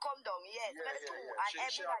 Yeah, we are come down, yes. Yeah. And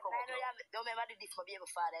everybody, don't remember the this for baby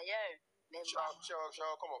father, yeah.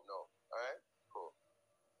 Shall come up now. Alright? Cool.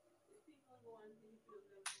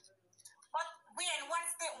 But Wayne,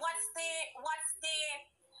 what's the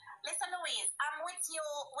listen, Louise, I'm with you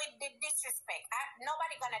with the disrespect.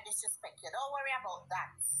 Nobody gonna disrespect you. Don't worry about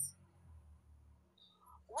that.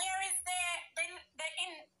 Where is the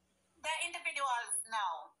individuals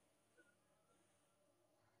now?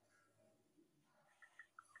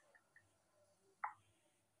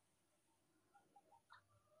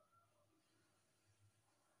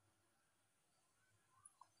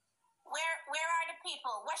 Where are the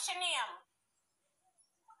people? What's your name?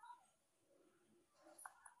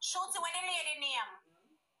 Shoot it with the lady name.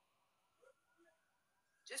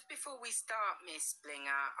 Just before we start, Miss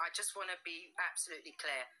Blinger, I just want to be absolutely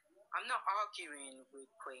clear. I'm not arguing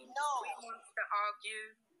with Queen. No. If Queen wants to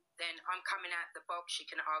argue, then I'm coming out the box. She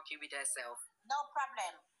can argue with herself. No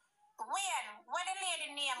problem. When the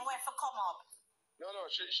lady name where for come up? No,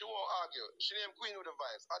 she won't argue. She named Queen with the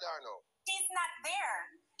vibes. I don't know. She's not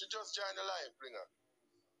there. She just joined the line, Blinger.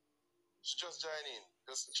 She just joined in.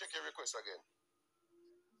 Just check your request again.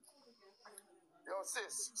 Yo,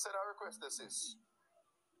 sis, send a request there, sis.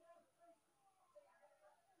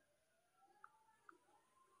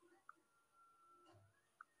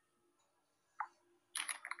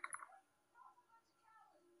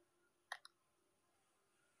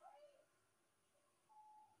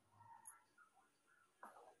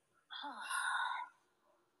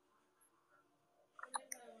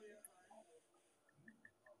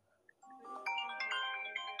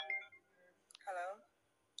 Hello?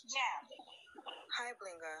 Yeah. Hi,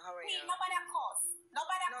 Blinga. How are See, you? nobody curse.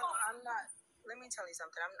 Nobody No, curse. I'm not. Let me tell you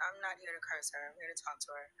something. I'm not here to curse her. I'm here to talk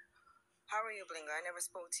to her. How are you, Blinga? I never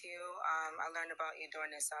spoke to you. I learned about you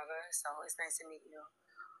during this saga, so it's nice to meet you.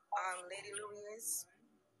 Lady Louise,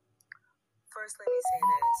 first let me say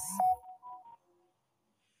this.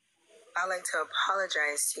 I'd like to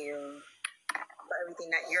apologize to you for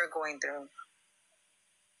everything that you're going through.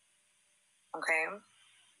 Okay?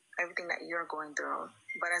 Everything that you're going through.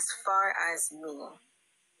 But as far as me,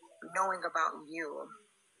 knowing about you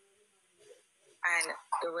and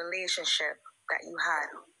the relationship that you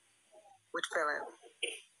had with Philip,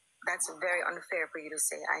 that's very unfair for you to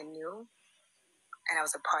say I knew and I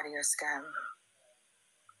was a part of your scam.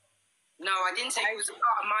 No, I didn't say you was a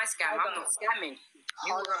part of my scam. I'm not scamming.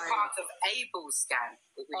 You were a part of Abel's scam.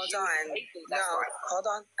 Hold on. Hold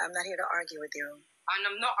on. I'm not here to argue with you. And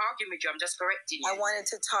I'm not arguing with you. I'm just correcting you. I wanted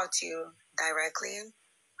to talk to you directly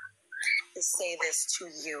to say this to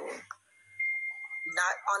you.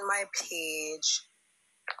 Not on my page,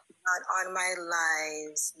 not on my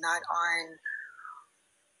lives, not on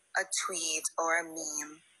a tweet or a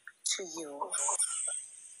meme, to you.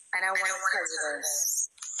 And I want to tell you this.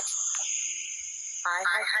 I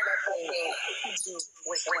had nothing to do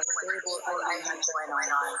with what Abel and I had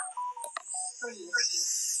going on.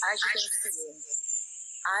 As you can see,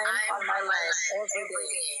 I'm on my life every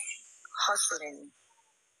day, hustling,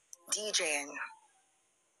 DJing.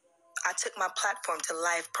 I took my platform to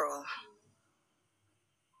Live Pro.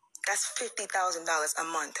 That's $50,000 a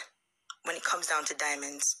month when it comes down to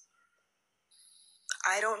diamonds.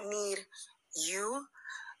 I don't need you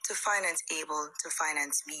to finance Abel to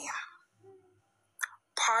finance me.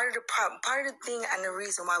 Part of the thing and the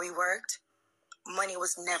reason why we worked, money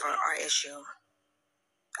was never our issue.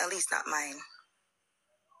 At least not mine.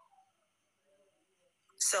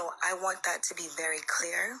 So I want that to be very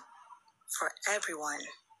clear for everyone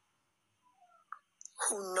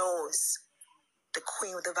who knows the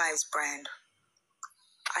Queen with the Vibes brand.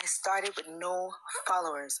 I started with no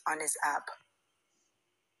followers on this app.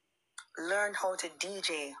 Learned how to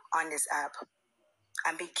DJ on this app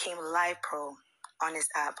and became Live Pro on this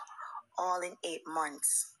app all in 8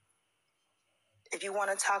 months. If you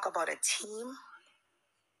want to talk about a team,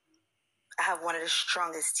 I have one of the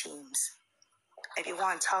strongest teams. If you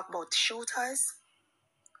want to talk about shooters,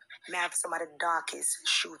 I have some of the darkest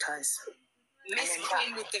shooters. Miss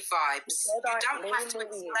Queen with the Vibes, you don't have to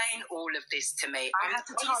explain all of this to me. I have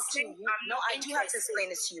to talk to you. No, I do have to explain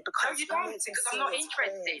this to you because you don't, because I'm not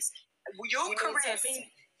interested.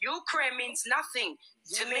 Your career means nothing.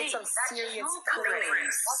 To me, some that's serious your claims. claim.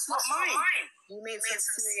 That's not mine. You made some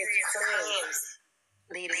serious claims,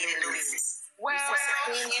 Lady Louise. Well, you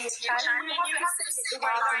have to say it the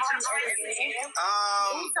way that you are saying. Lina.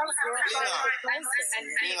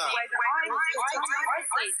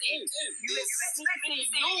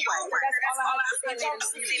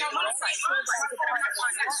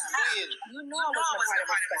 You know I wasn't a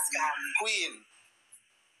part of a scam. Queen.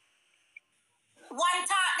 One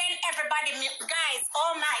talk, then everybody mute. Guys,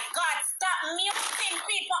 oh my God, stop muting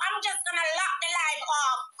people. I'm just gonna lock the live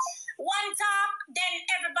off. One talk, then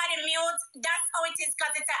everybody mute. That's how it is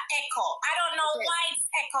because it's an echo. I don't know why it's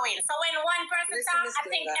echoing. So when one person talks,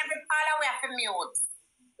 I think all we have to mute.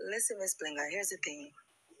 Listen, Miss Blinger, here's the thing.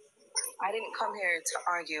 I didn't come here to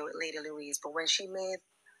argue with Lady Louise, but when she made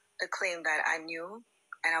the claim that I knew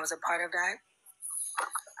and I was a part of that,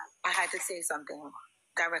 I had to say something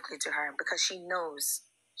directly to her because she knows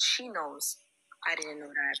I didn't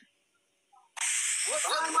know that.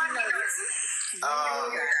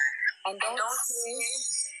 And don't say,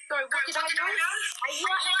 sorry, what did I do? Are you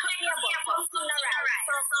at something right? So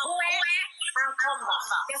go away and come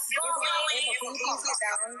back. Just go away. Can you please get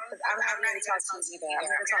down? Because I'm not going to talk to you either. I'm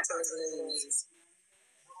going to talk to Lady Louise.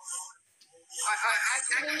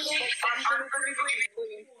 I'm going to agree with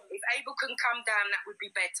you. If Abel can come down, that would be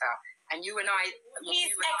better. And you and I... He's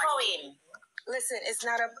echoing. Listen, it's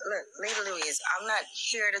not look, Lady Louise, I'm not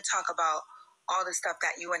here to talk about all the stuff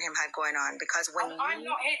that you and him had going on because when I'm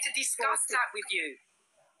not here to discuss that with you.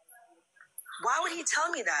 Why would he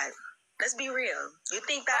tell me that? Let's be real. You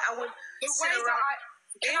think that I would Can I tell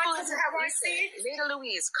you how I see it? Lady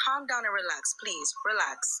Louise, calm down and relax, please.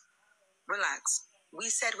 Relax. We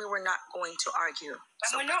said we were not going to argue.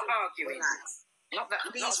 And we're not arguing. Relax. Not that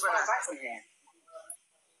Please not relax. Here.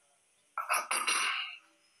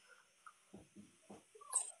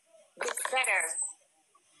 It's better.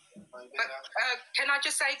 But can I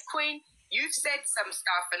just say, Queen, you've said some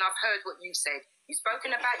stuff and I've heard what you said. You've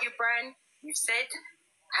spoken about your brand. You've said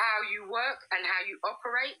how you work and how you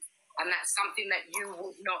operate, and that's something that you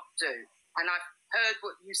would not do. And I've heard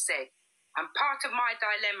what you said. And part of my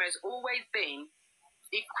dilemma has always been,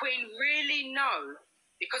 did Queen really know?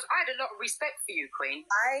 Because I had a lot of respect for you, Queen.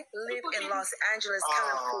 I live in Los Angeles,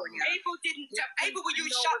 California. Abel didn't. Abel, will you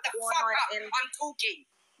shut the fuck up? I'm talking.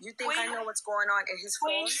 You think Queen, I know what's going on in his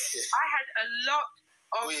Queen, phone? I had a lot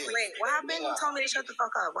of... Wait, what happened? You told me to shut the fuck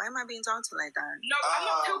up. Why am I being talked to like that? No, I'm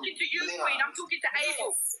not talking to you, Queen. I'm talking to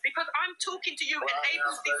Abel. Because I'm talking to you and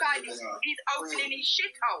Abel's decided he's opening his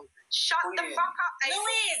shithole. Shut the fuck up, Abel.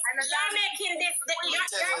 Louise, you're making this... Louise,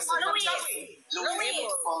 I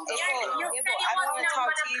don't want to talk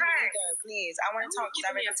to you either, please. I want to talk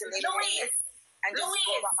directly to Lady Louise. And just go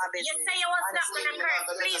about my business. You say you was not going to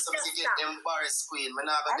curse. Please just stop. Embarrassed, Queen. I'm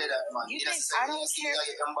not going to do that, man. I don't care.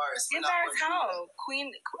 Embarrassed how? Queen,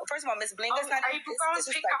 first of all, Miss Blinga's not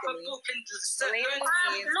disrespecting me.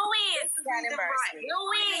 Louise, can't embarrass me.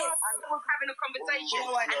 Louise, we're having a conversation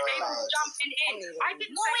and Abel's jumping in. I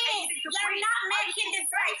didn't Louise, you're not making this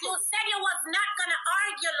right. You said you was not going to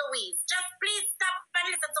argue, Louise. Just please stop and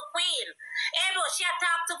listen to Queen. Abel, she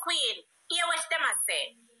talk to Queen. Hear what them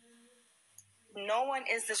say. No one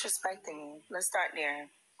is disrespecting me. Let's start there.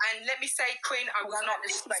 And let me say, Queen, I was not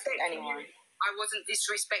disrespecting anyone. I wasn't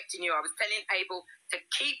disrespecting you. I was telling Abel to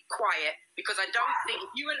keep quiet because I don't think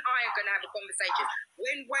you and I are going to have a conversation.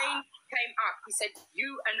 When Wayne came up, he said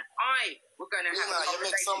you and I were going to have a conversation.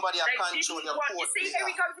 You make somebody a control your court. You see, here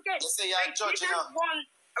he goes again. You say you're a judge, they didn't want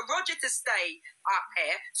Roger to stay up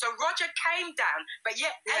here, so Roger came down, but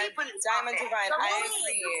yet Abel is Diamond Divine, so I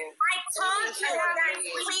agree. I told you that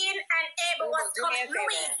Queen and Abel was coming.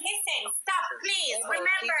 Louise, listen, stop, please.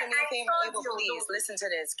 Remember, I told you. Please, listen to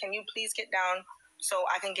this. Can you please get down so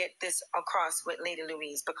I can get this across with Lady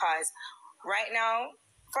Louise? Because right now,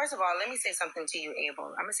 first of all, let me say something to you,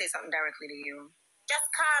 Abel. I'm going to say something directly to you. Just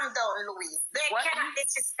calm down, Louise. They cannot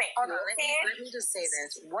disrespect you. Let me just say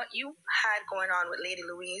this. What you had going on with Lady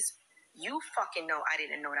Louise, you fucking know I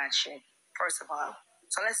didn't know that shit, first of all.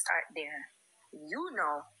 So let's start there. You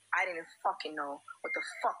know I didn't fucking know what the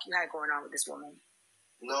fuck you had going on with this woman.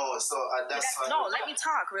 No, so that's fine. No, let me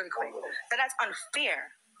talk really quick. So that's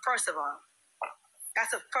unfair, first of all.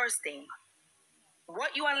 That's the first thing.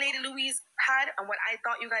 What you and Lady Louise had and what I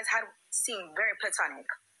thought you guys had seemed very platonic.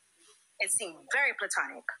 It seemed very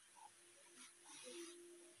platonic.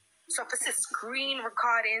 So for the screen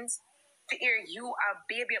recordings, to hear you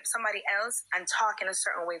baby up somebody else and talk in a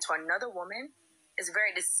certain way to another woman is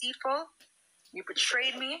very deceitful. You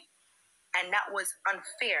betrayed me, and that was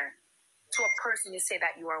unfair to a person you say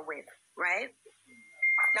that you are with, right?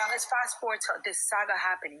 Now let's fast forward to this saga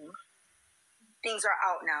happening. things are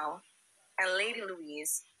out now, and Lady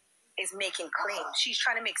Louise is making claims. She's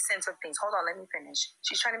trying to make sense of things. Hold on, let me finish.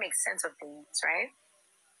 She's trying to make sense of things, right?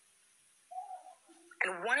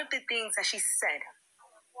 And one of the things that she said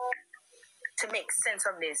to make sense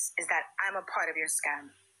of this is that I'm a part of your scam.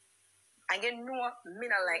 And you know, me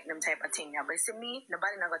not like them type of thing, yeah. But you see me,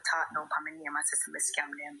 nobody not gonna talk no for my name and say me scam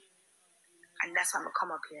them. And that's why I'm gonna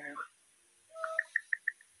come up here.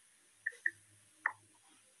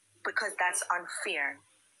 Because that's unfair.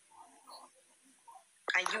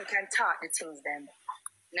 And you can talk the things then.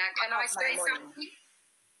 Now, can I say something?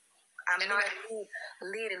 I'm gonna need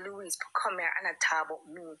Lady Louise to come here and talk about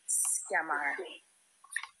me, scammer.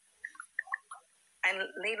 And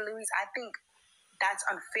Lady Louise, I think that's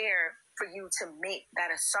unfair for you to make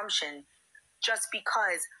that assumption just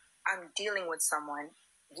because I'm dealing with someone.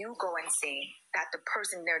 You go and say that the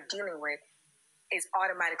person they're dealing with is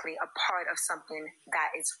automatically a part of something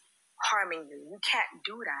that is harming you. You can't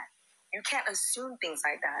do that. You can't assume things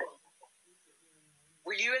like that.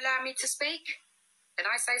 Will you allow me to speak? Can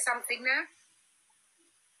I say something now?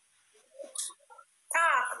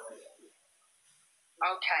 Talk.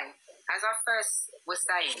 Okay. As I first was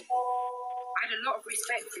saying, I had a lot of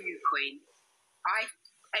respect for you, Queen.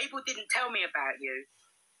 Abel didn't tell me about you.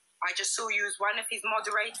 I just saw you as one of his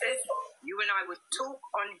moderators. You and I would talk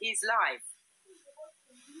on his live.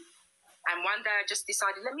 And one day I just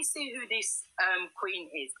decided, let me see who this Queen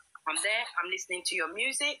is. I'm there, I'm listening to your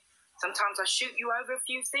music. Sometimes I shoot you over a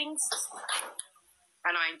few things.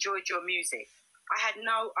 And I enjoyed your music. I had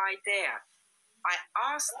no idea. I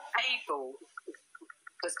asked Abel,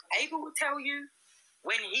 because Abel will tell you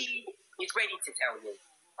when he is ready to tell you.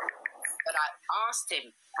 But I asked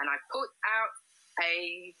him, and I put out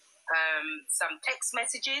some text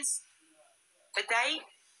messages today,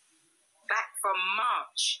 back from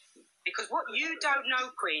March. Because what you don't know,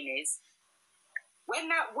 Queen, is when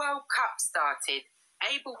that World Cup started,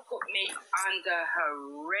 Abel put me under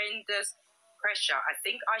horrendous pressure. I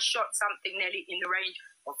think I shot something nearly in the range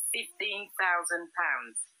of £15,000,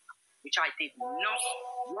 which I did not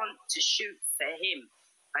want to shoot for him.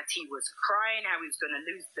 But he was crying how he was going to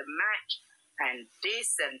lose the match and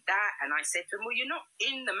this and that. And I said to him, well, you're not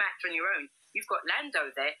in the match on your own. You've got Lando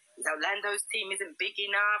there. So Lando's team isn't big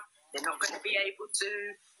enough. They're not going to be able to,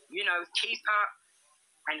 keep up.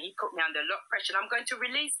 And he put me under a lot of pressure. And I'm going to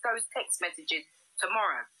release those text messages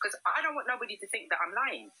tomorrow because I don't want nobody to think that I'm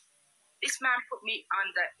lying. This man put me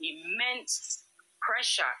under immense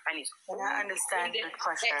pressure, and it's all I understand the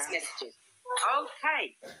pressure. Text messages.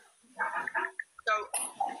 Okay. So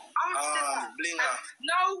after that,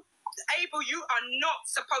 no, Abel, you are not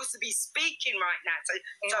supposed to be speaking right now. So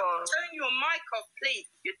turn your mic off, please.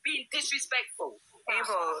 You're being disrespectful.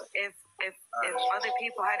 Abel, if other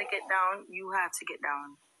people had to get down, you have to get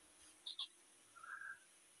down.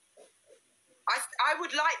 I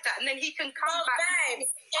would like that, and then he can come back. Guys,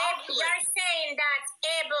 you're saying that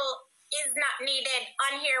Abel is not needed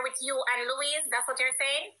on here with you and Louise? That's what you're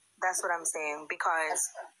saying? That's what I'm saying, because...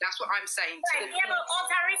 That's what I'm saying too. Right, Abel, out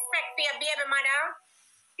of respect for your baby mother,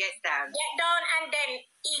 get down, and then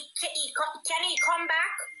can he come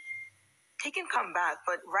back? He can come back,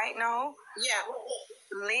 but right now... Yeah.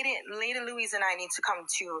 Lady Louise and I need to come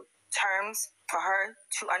to terms for her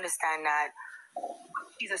to understand that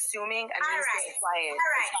she's assuming and needs to be quiet.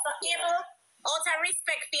 All right. So, Abel, out of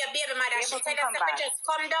respect for your baby mother, she said that just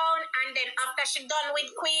come down, and then after she's done with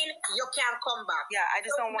Queen, you can come back. Yeah, I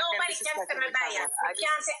just don't want them to disrespect each other. You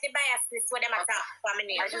can't take the bias with them attack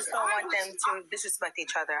family. I just don't want them to disrespect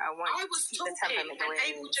each other. I want I was talking, and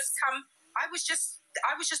Abel just come. I was just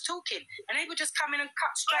talking, and Abel just come in and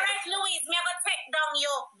cut straight. All right, Louise, me gonna take down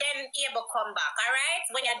you, then Abel come back. All right,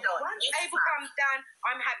 when you're done. Once Abel comes down,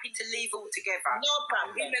 I'm happy to leave all together. No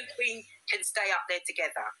problem. Him and Queen can stay up there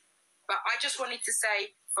together. But I just wanted to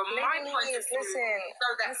say, from my point of view, so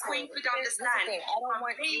that Queen could understand. I don't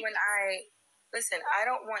want you and I. Listen, I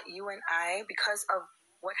don't want you and I, because of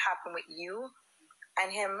what happened with you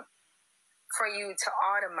and him, for you to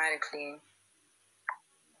automatically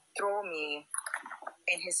throw me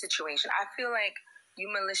in his situation. I feel like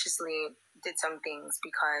you maliciously did some things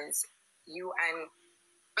because you and...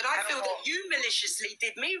 But I feel that you maliciously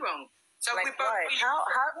did me wrong. So like we both... What? How?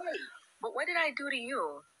 But what did I do to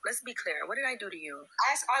you? Let's be clear. What did I do to you?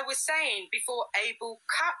 As I was saying before Abel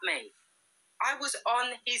cut me, I was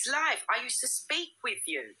on his live. I used to speak with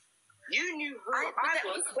you. You knew who I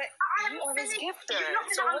was. But you are his gifter. You're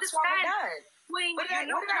not so going to what's wrong with understand. that? Queen,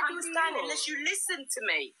 you're not going to understand unless you listen to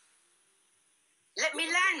me. Let me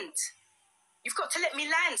land. You've got to let me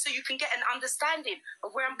land so you can get an understanding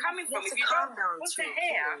of where I'm coming from. If you don't want to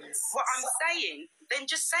hear what I'm saying, then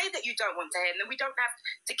just say that you don't want to hear, and then we don't have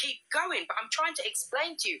to keep going. But I'm trying to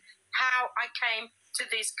explain to you how I came to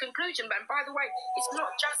this conclusion. And by the way, it's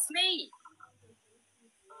not just me.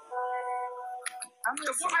 So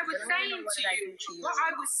what I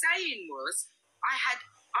was saying was, I had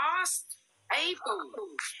asked Abel.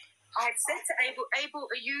 I had said to Abel,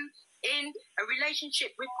 are you in a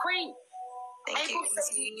relationship with Queen?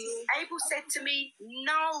 Abel said to me,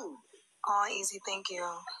 no. Oh, easy, thank you.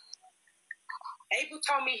 Abel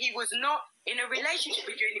told me he was not in a relationship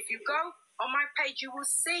with you. And if you go on my page, you will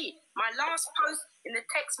see my last post in the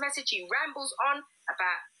text message. He rambles on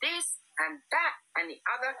about this and that and the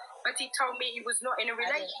other, but he told me he was not in a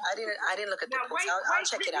relationship. I didn't look at the post. I'll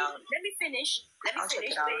check it out. Let me finish. Check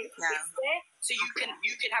it out. Yeah. It's there, so you can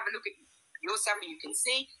have a look at yourself and you can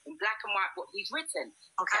see in black and white what he's written.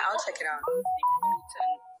 Okay, I'll check it out. Most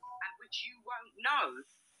important, and which you won't know,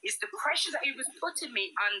 is the pressure that he was putting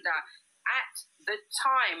me under at the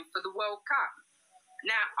time for the World Cup.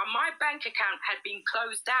 Now, my bank account had been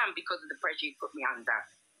closed down because of the pressure he put me under.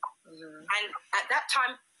 Mm-hmm. And at that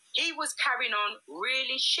time, he was carrying on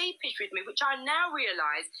really sheepish with me, which I now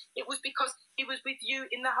realise it was because he was with you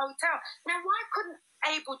in the hotel. Now, why couldn't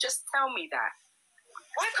Abel just tell me that?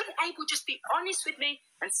 Why couldn't Abel just be honest with me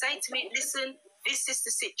and say to me, listen, this is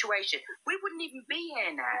the situation? We wouldn't even be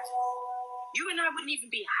here now. You and I wouldn't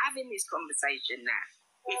even be having this conversation now.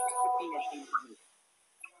 If it had been anything funny.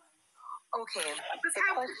 Okay.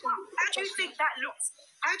 How do you think that looks?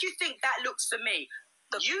 How do you think that looks for me?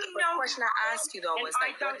 The question I asked you though was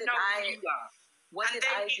like, what did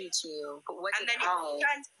I do to you? I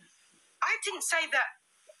didn't say that.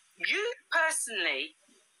 You personally,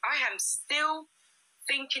 I am still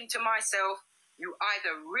thinking to myself, you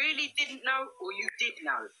either really didn't know or you did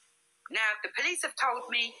know. Now the police have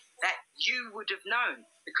told me that you would have known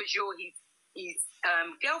because you're his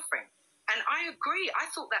girlfriend. And I agree.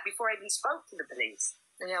 I thought that before I even spoke to the police.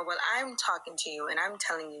 Yeah, well, I'm talking to you and I'm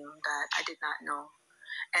telling you that I did not know.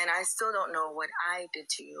 And I still don't know what I did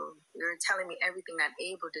to you. You're telling me everything that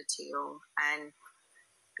Abel did to you. And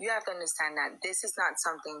you have to understand that this is not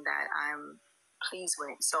something that I'm pleased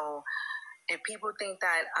with. So if people think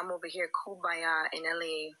that I'm over here kumbaya in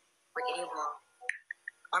LA with Abel,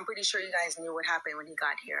 I'm pretty sure you guys knew what happened when he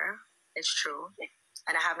got here. It's true.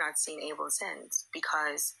 And I have not seen Abel since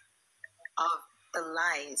because of the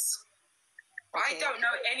lies. Okay. I don't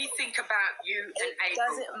know anything about you and Abel. It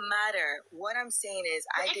doesn't matter. What I'm saying is,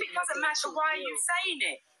 if it doesn't matter, why are you saying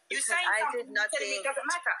it? You're saying something, telling me it doesn't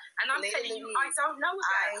matter. And I'm telling you, I don't know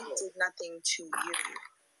about it. I did nothing to you.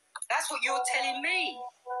 That's what you're telling me.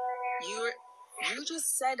 You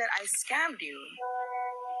just said that I scammed you.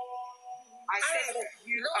 I said that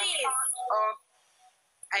you are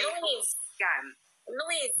part of a scam.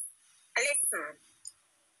 Louise, listen.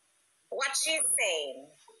 What she's saying.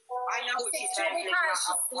 I know what she's saying.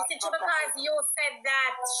 Because you said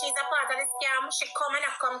that she's a part of the scam, she come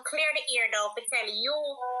clear the ear though to tell you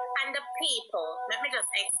and the people, let me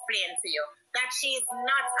just explain to you, that she's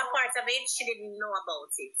not a part of it, she didn't know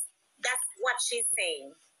about it. That's what she's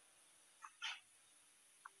saying.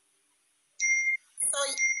 So,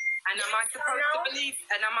 am I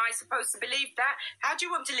supposed to believe that? How do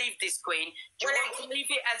you want to leave this, Queen? Do you want to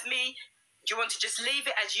leave it as me? Do you want to just leave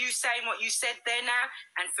it as you saying what you said there now?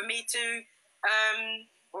 And for me to,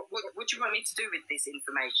 what do you want me to do with this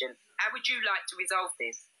information? How would you like to resolve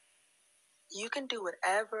this? You can do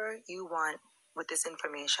whatever you want with this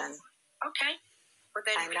information. Okay. But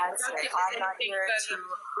then I'm not here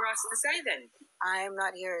for us to say then. I'm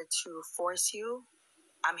not here to force you.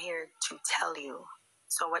 I'm here to tell you.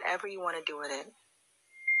 So whatever you want to do with it.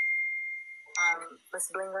 Ms.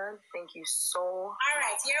 Blinger, thank you so much. All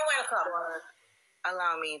right, you're welcome. For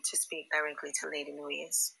allowing me to speak directly to Lady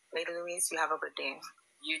Louise. Lady Louise, you have a good day.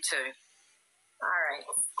 You too. All right.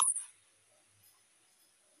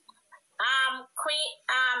 Queen,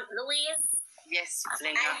 Louise. Yes,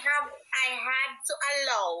 Blinger. I had to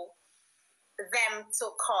allow them to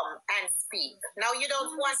come and speak. Now you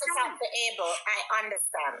don't want to talk to Abel. I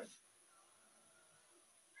understand.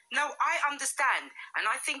 No, I understand.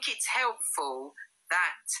 And I think it's helpful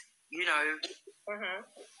that,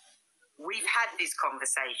 we've had this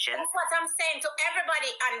conversation. That's what I'm saying to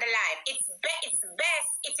everybody on the live. It's best.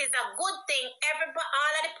 It is a good thing. All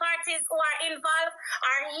of the parties who are involved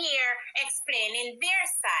are here explaining their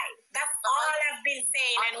side. That's all I've been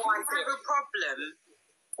saying and wanting. I have a problem.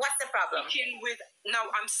 What's the problem?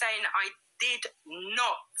 I'm saying I did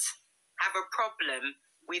not have a problem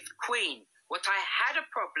with Queen. What I had a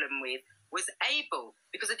problem with was Abel,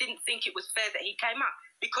 because I didn't think it was fair that he came up.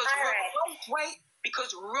 Because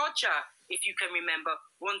because Roger, if you can remember,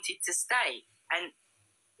 wanted to stay. And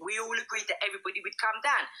we all agreed that everybody would come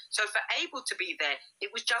down. So for Abel to be there, it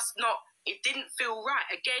was just not, it didn't feel right.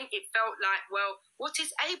 Again, it felt like, well, what is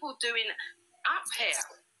Abel doing up here?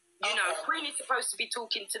 You know, Queen is supposed to be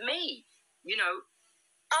talking to me, you know.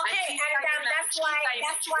 Okay, and that's why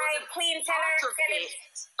Queen tell him.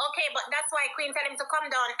 Okay, but that's why Queen tell him to come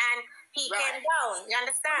down, and he came down. You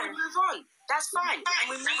understand? We move on. That's fine. And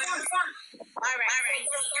we move on. All right.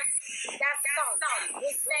 That's done.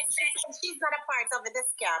 She's not a part of the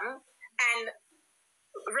scam, and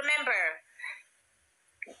remember,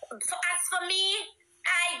 as for me,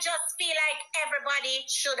 I just feel like everybody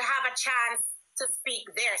should have a chance to speak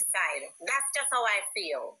their side. That's just how I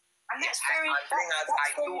feel. And that's I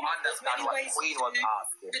do understand what Queen was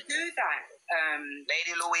asking. To do that.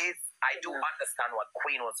 Lady Louise, I do understand what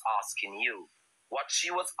Queen was asking you. What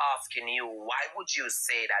she was asking you, why would you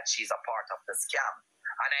say that she's a part of the scam?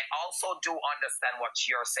 And I also do understand what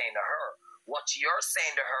you're saying to her. What you're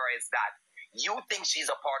saying to her is that you think she's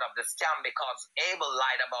a part of the scam because Abel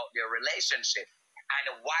lied about their relationship.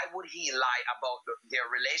 And why would he lie about their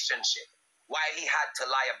relationship? Why he had to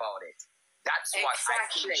lie about it? That's what I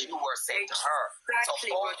think you were saying to her. So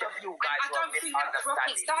both of you guys were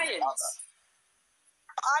misunderstanding each other.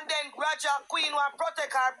 And then Roger Queen want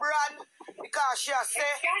protect her brand because she has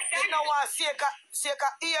said she don't want to see her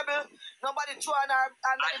Abel. Nobody throwing her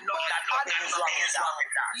under the bus. Nothing is wrong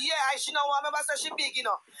with that. Yeah, and she don't want, remember, so she big, you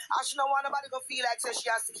know. And she don't want nobody to feel like so she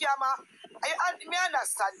has scammer. I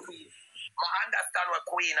understand, Queen. I understand what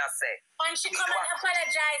Queen has said. And she come and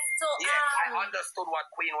apologize to Yes, I understood what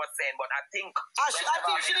Queen was saying, but I think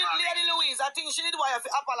she did, Lady Louise, I think she did want to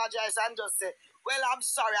apologize and just say, well, I'm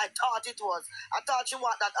sorry, I thought it was. I thought you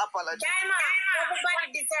want that apology. Diamond, everybody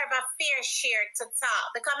deserve a fair share to talk.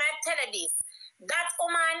 Because I tell you this, that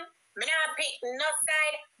woman, me not pick no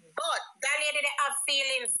side, but that lady they have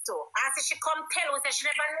feelings too. I say she come tell us that she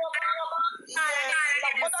never know about.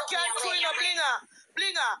 Yeah, but I can't chew, you know,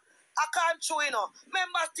 Blinger. I can't chew, you know.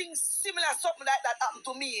 Remember things similar, something like that happened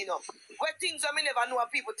to me, you know. Where things I never know and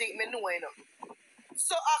people think me know, you know.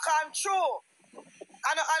 So I can't chew.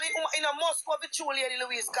 And in a must go with true Lady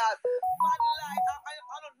Louise, because man like,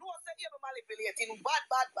 I don't know if they're manipulating, bad.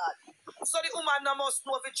 So the woman must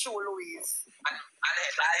know with true Louise. And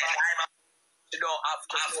you don't have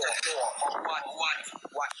to know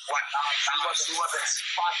what she wasn't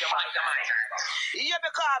part of my mind. Yeah,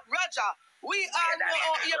 because Roger, we all know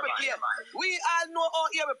how Abel play. We all know how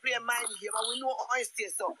Abel play mind game, and we know how it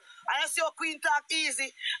stays so. And I see how Queen talk easy,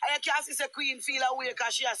 and you can't see the Queen feel away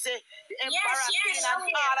because she has say the emperor thing and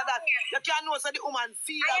all of that. You can't know so the woman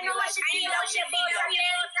feel away. I know what she feel.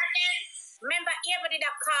 Remember, Abel did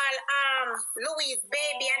a call Louise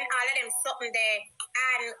baby and all of them something there,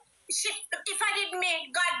 and she, if I did me,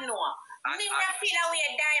 God know. Me not feel away,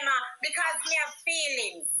 Diamond, because me have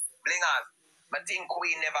feelings. Blingers, I think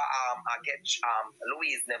Queen never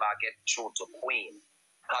Louise never get through to Queen.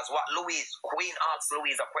 Because Queen asks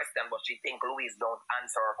Louise a question, but she think Louise don't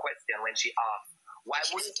answer her question when she asks. Why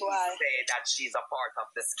would she say that she's a part of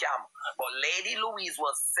the scam? But Lady Louise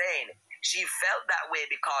was saying she felt that way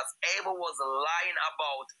because Abel was lying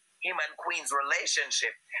about him and Queen's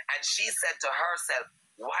relationship. And she said to herself,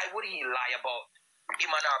 why would he lie about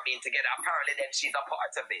him and her being together? Apparently then she's a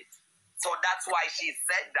part of it. So that's why she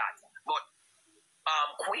said that. But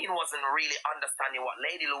Queen wasn't really understanding what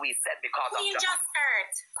Lady Louise said because Queen just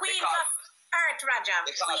hurt. Roger.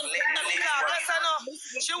 Because Queen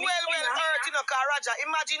she well hurt, you know, because Roger,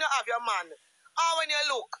 imagine you have your man. Oh, when you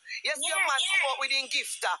look, you see your man come up with him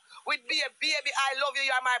gifter, with baby, I love you,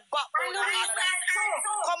 you're my backbone.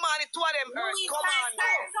 Come on, the two of them hurt. Come on.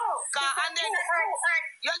 And then,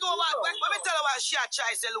 you know what, let me tell you what she try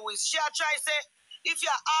to say, Louise. She try to say, if you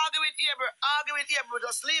argue with Abel,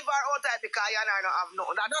 just leave her out there because you don't have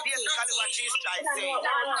nothing. That's basically what she's trying to say.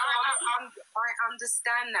 I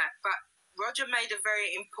understand that, but Roger made a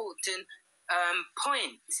very important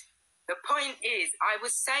point. The point is, I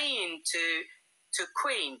was saying to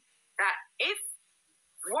Queen that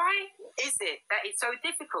why is it that it's so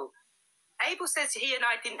difficult? Abel says he and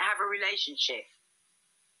I didn't have a relationship.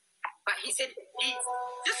 But he said,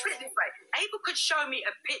 just put it this way, Abel could show me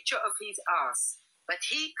a picture of his ass, but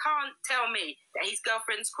he can't tell me that his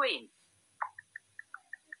girlfriend's Queen.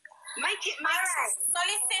 Make it make sense. So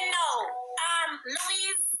listen now.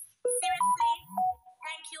 Louise, seriously,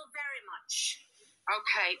 thank you very much.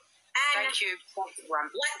 Okay. And thank you.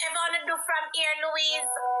 Whatever I want to do from here, Louise,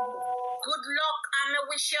 good luck. I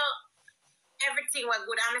wish you everything was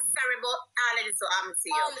good. I'm sorry about all of this so I'm to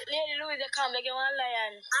you. Lady Louise, come like you want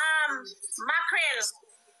lion. Mackerel,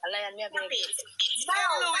 A lion, me a beg. Hey,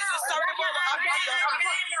 Louis, you sorry about what happened to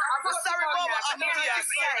you? I'm sorry about what happened to you.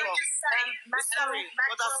 I'm sorry,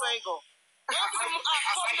 but I say go.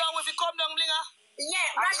 Come down with you, come down, Blinger. Yeah,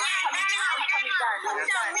 Roger, come down.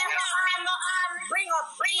 Bring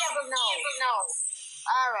able now.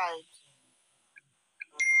 All right.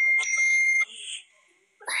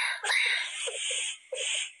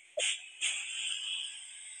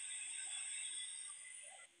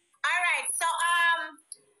 All right, so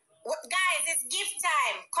guys, it's gift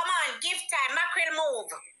time. Come on, gift time. Mackerel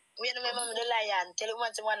move. We don't remember the lion. Tell him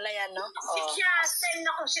one lion, no? She can't send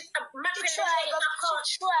nothing. Mackerel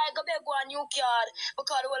try go beg one new card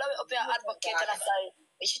because we'll up your advocate and I say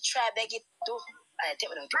we should try beg it too. I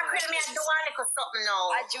tell me Mackerel me do one little something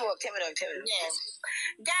now. I joke, tell me. Yes.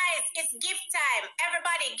 Guys, it's gift time.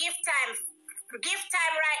 Everybody, gift time. Gift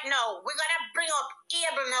time right now. We're gonna bring up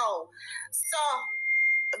Abel now. So,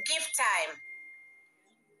 gift time.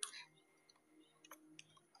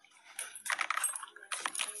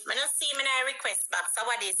 I don't see me in a request box. So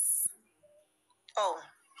what is? Oh.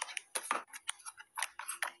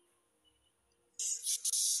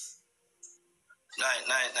 Night,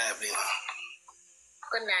 Blinger.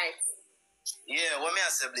 Good night. Yeah, what may I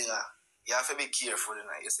say, Blinger? You have to be careful, you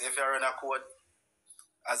know. You say if you run a code,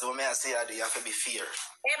 as what may I say, you have to be fear.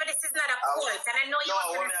 Yeah, but this is not a cult, and I know you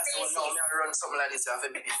want to say this. No, me I run something like this, you have to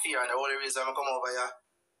be fear, and the only reason I come over here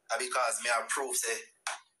is because me I prove say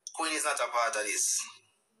Queen is not a part of this.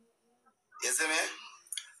 You see me?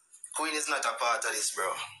 Queen is not a part of this, bro.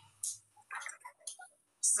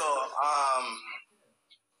 So,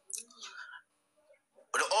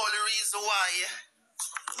 the only reason why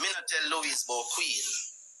me not tell Louise about Queen.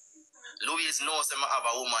 Louise knows I have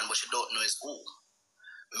a woman, but she don't know is who.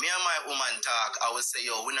 Me and my woman talk, I will say,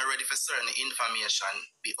 yo, we're not ready for certain information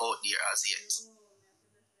be out there as yet.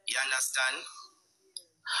 You understand?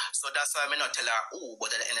 So that's why I not tell her who, but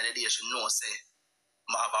at the end of the day, she knows say,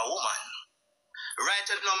 I have a woman. Right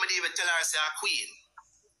now, I even tell her say a queen.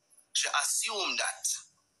 She assume that.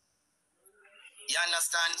 You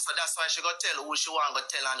understand? So that's why she go tell who she want to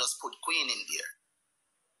tell and just put queen in there.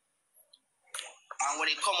 And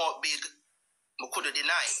when it come out big, I could have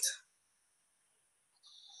denied.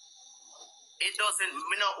 It doesn't,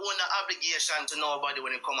 me not own an obligation to nobody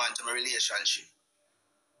when it come on to my relationship.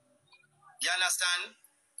 You understand?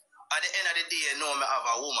 At the end of the day, I know me have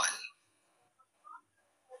a woman.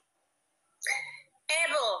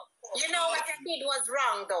 Abel, you know what I did was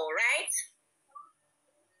wrong though, right?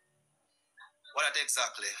 What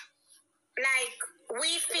exactly? Like,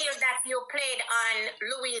 we feel that you played on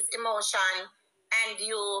Louis' emotion and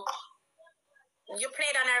you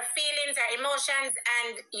played on her feelings, her emotions,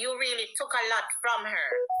 and you really took a lot from her.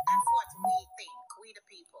 That's what we think, we the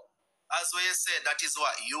people. As what you said, that is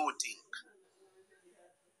what you think.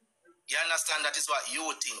 You understand? That is what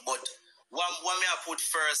you think. But what me I put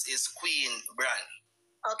first is Queen brand.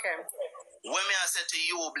 Okay. When me I say to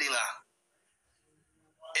you, Blinger,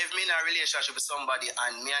 if me in a relationship with somebody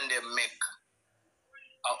and me and them make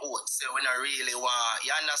a oath, say we not really want,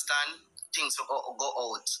 you understand? Things will go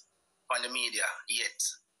out on the media yet.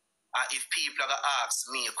 And if people are going to ask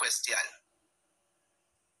me a question,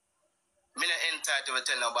 me not entitled to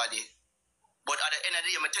tell nobody. But at the end of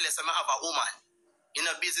the day, I tell you I have a woman. In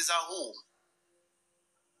a business of who?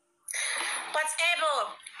 But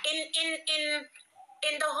Abel,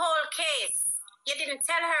 in the whole case, you didn't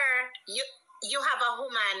tell her you have a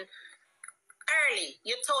woman early.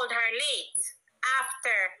 You told her late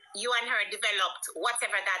after you and her developed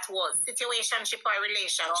whatever that was, situationship or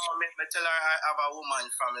relationship. No, I tell her I have a woman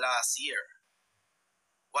from last year.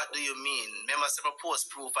 What do you mean? Remember, I post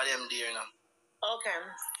proof of them there now. Okay.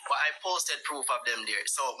 But I posted proof of them there.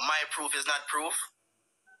 So my proof is not proof.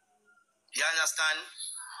 You understand?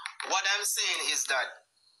 What I'm saying is that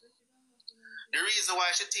the reason why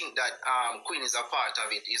she think that Queen is a part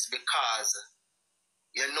of it is because,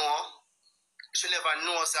 you know, she never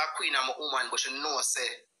knows a Queen I'm a woman, but she knows say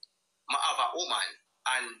I have a woman,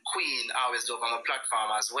 and Queen always do on my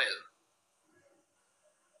platform as well.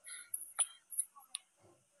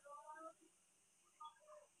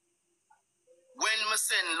 When I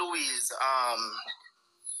send Louise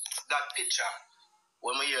that picture,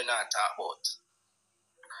 when we hear that talk about,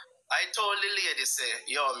 I told the lady say,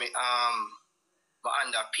 yo, me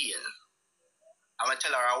under pain. I'm gonna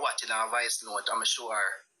tell her what in her voice note. I'm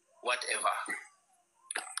sure whatever.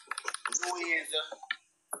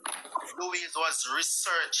 Louise was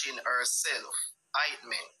researching herself. I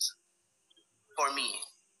meant for me.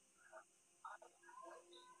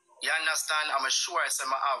 You understand? I'm sure I said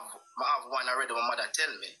I have one already. My mother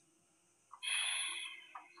tell me.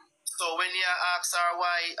 So So when you ask her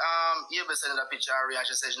why you be sending a picture of her and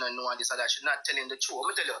she says she don't know this or that, she's not telling the truth. Let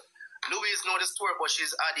me tell you, Louise know the story, but she's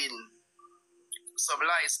adding some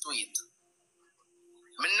lies to it.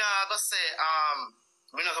 Me not gonna say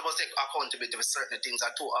we're not supposed to take accountability for certain things.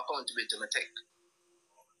 I took accountability me take.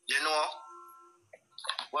 You know?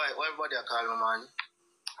 Why everybody call me, man?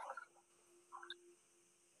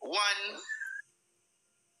 One,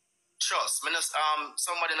 trust. Me not,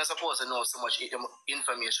 somebody not supposed to know so much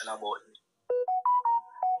information about me.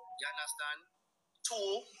 You understand?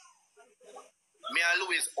 Two, me and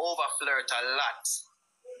Louis over flirt a lot,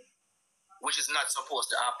 which is not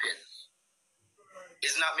supposed to happen.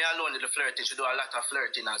 It's not me alone that the flirting. She do a lot of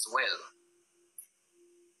flirting as well.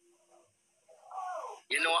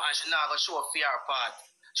 You know, and she not gonna show a fear part.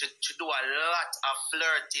 She do a lot of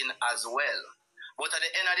flirting as well. But at the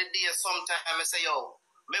end of the day, sometimes I say, yo,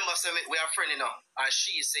 remember say we are friends, you know, and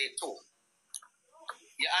she say too.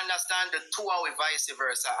 You understand? The two are vice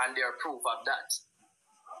versa, and they are proof of that.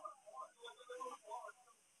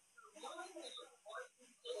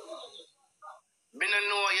 Me no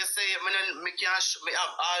know you say me can't me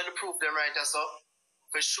have all the proof them right so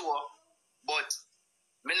for sure. But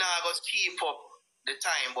me not go keep up the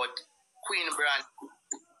time, but Queen Brand,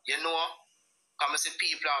 you know, come see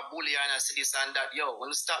people are bullying and see this and that. Yo,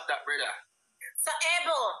 wanna stop that, brother. So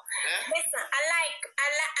Abel, listen,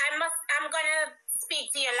 I'm gonna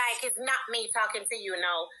speak to you like it's not me talking to you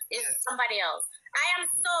now. It's somebody else. I am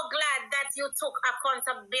so glad that you took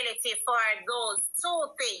accountability for those two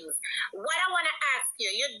things. What I want to ask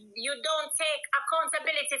you, you don't take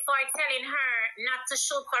accountability for telling her not to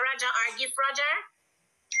shoot for Roger or give Roger?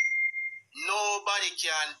 Nobody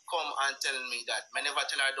can come and tell me that. I never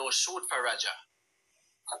tell her don't shoot for Roger.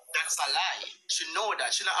 That's a lie. She know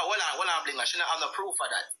that. She not blinger. She not have no proof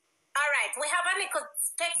of that. All right, we have a little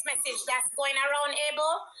text message that's going around,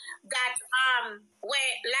 Abel, that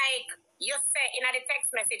where like you say in the text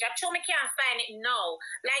message, I told me can't find it now.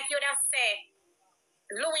 Like you just say,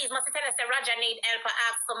 Louise must tell us that Roger need help or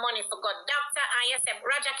ask for money for good doctor, and you said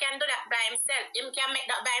Roger can do that by himself. Him can make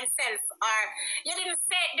that by himself. Or you didn't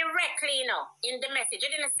say it directly, you know, in the message. You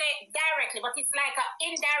didn't say it directly, but it's like an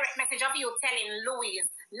indirect message of you telling Louise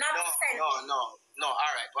not to send. No.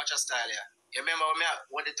 All right, watch your style here. You remember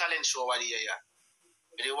when the talent show over here,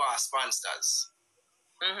 they were sponsors.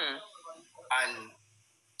 And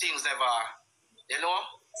things never, you know,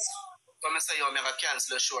 when I say you make a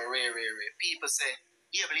cancel the show, people say,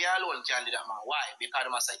 Abel, you alone can do that, man. Why? Because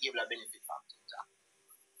they must say Abel benefit from things.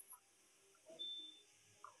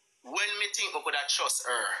 When me think we could have trust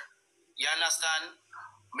her, you understand?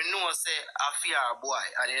 Me know say a fear boy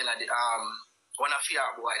at the end of the one a fear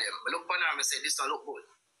boy them. But look on her and say this don't look good.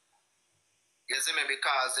 You see me,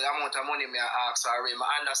 because the amount of money me I ask her, I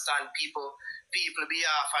understand people be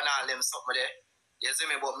off and all them something there. You see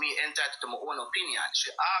me, but me entitled to my own opinion.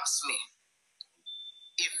 She asked me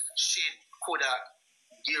if she could have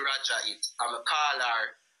give Roger it. I'm a call her,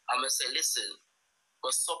 I'm say, listen,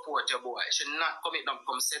 but support your boy. She not coming down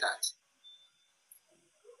come say that.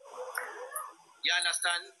 You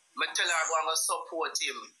understand? I tell her I'm going to support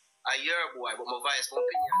him, a year boy, but my voice, my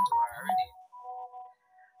opinion to her already.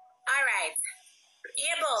 All right.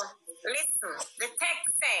 Abel, listen. The text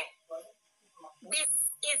said, this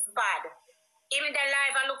is bad. Him the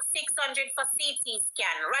live and look 600 for CT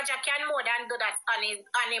scan. Roger can more than do that on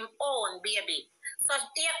him own, baby. So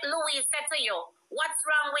Louis said to you, what's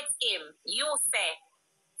wrong with him? You say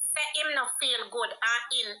him not feel good and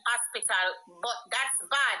in hospital, but that's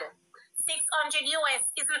bad. 600 US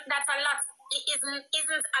isn't that a lot? It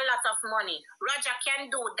isn't a lot of money. Roger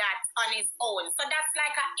can do that on his own. So that's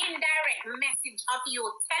like an indirect message of you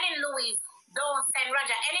telling Louis, don't send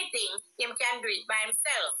Roger anything, him can do it by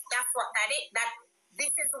himself. That's what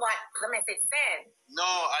this is what the message says. No,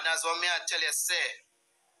 and as what me I tell you say,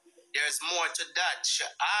 there's more to that. She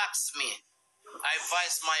asked me, I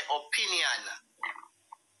voice my opinion.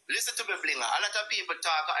 Listen to me, Blinger. A lot of people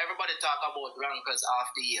everybody talk about rankers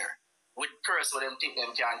after the year with purse what them think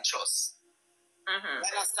them can trust. You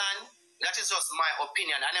understand? That is just my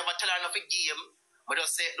opinion. I never tell her enough a game, but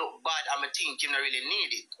just say it look bad and I think him not really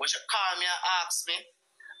need it. When she called me and asked me,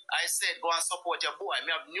 I said, go and support your boy. I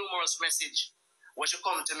have numerous messages. When she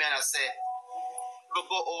come to me and I say, we'll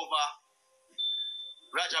go over,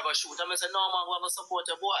 Roger go shoot. I say, no man, we're going to support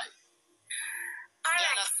your boy.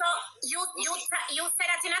 Alright, so you say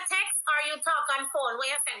that in a text or you talk on phone? Where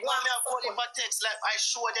you say, no, me have phone for text, like I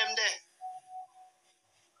show them there.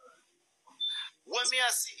 What me I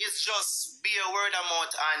see is just be a word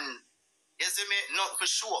amount and you see me, not for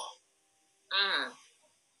sure.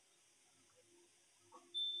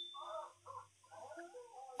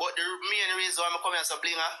 But reason why I come here as a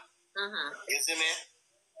blinger. You see me?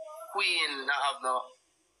 Queen, not have no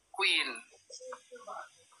queen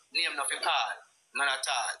name nothing card. None at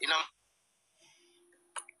all. You know?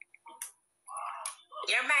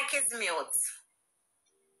 Your mic is mute.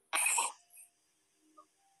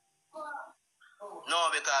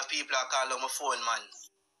 No, because people are calling on my phone, man.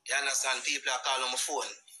 You understand? People are calling on my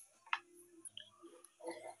phone.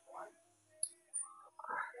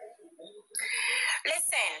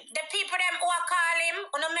 Listen, the people them who are calling,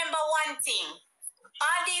 remember one thing.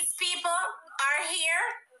 All these people are here,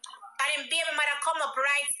 and him baby mother come up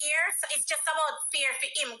right here, so it's just about fear for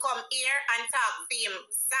him come here and talk for him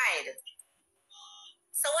side.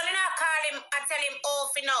 So when I call him, I tell him,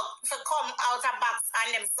 oh, for come out of box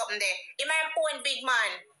and them something there. He my own big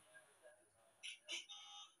man.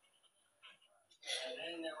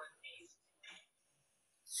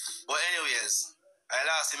 But anyways, I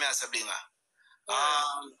lost him as a blinger.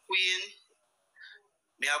 Queen,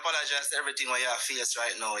 me apologize for everything what you have faced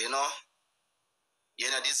right now, you know?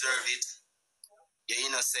 You don't deserve it. You're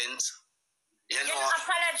innocent. You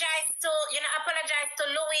apologize to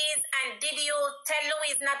Louise, and did you tell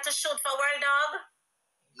Louise not to shoot for World Dog?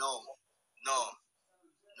 No.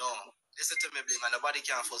 Listen to me, Blinger. Nobody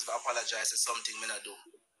can force me to apologize for something me not do.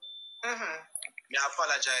 Me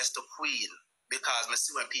apologize to Queen because me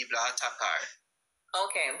see when people attack her.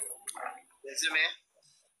 Okay. You see me?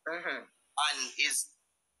 And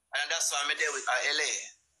that's why I'm there with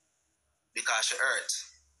LA. Because she hurt.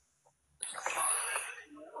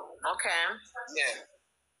 Okay. Yeah.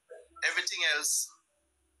 Everything else,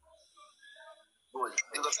 good.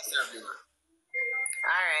 Think of yourself, Blinger.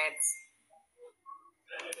 All right.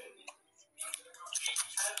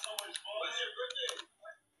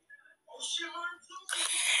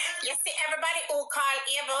 You see, everybody who call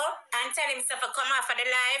Abel and tell himself to come off of the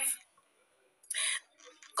live,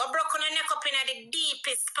 go broke on the neck up in the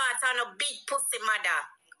deepest part on a big pussy mother.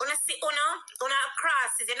 Una see una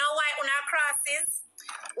crosses. You know why una crosses?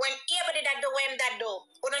 When Abel did that do him that do,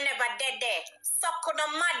 una never dead there. Suck on the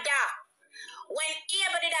mother. When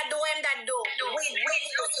Abel did that do him that do, now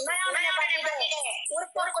never did that. What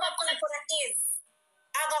the fuck is?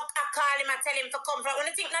 I call him and tell him to come from. When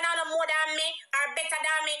you think no more than me or better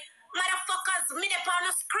than me, motherfuckers, me up on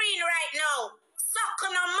the screen right now. Suck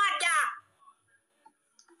on the mother.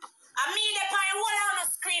 I me up on the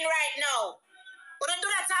screen right now. When you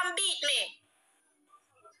do that and beat me.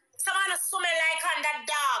 Someone sue me like on that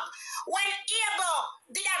dog. When Abel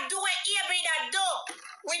did that do what Abel did that do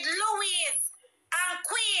with Louise and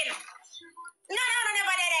Queen,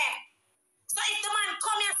 never did it. So if the man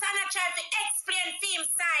come here and try to explain for him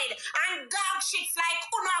side and dog shits like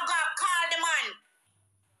Unaga call the man.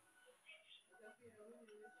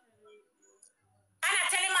 And I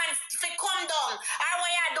tell the man to come down. Or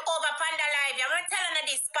when you do over Panda Live, I'm telling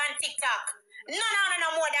you this on TikTok. No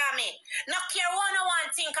more than me. No care what I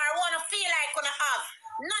want think or what I feel like gonna have.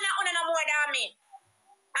 No more than me.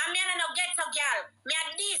 And me no ghetto girl. Me a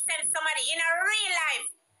decent somebody in a real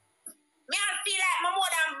life. Me I feel like my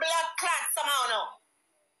more than blood clot somehow now.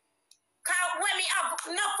 Cause when me have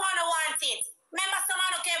no fun I want it. Remember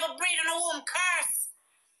someone who can ever breathe in the womb curse.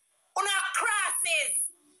 Una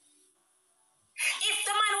crosses. If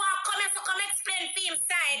the man want to come explain for him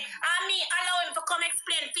side, and me allow him to come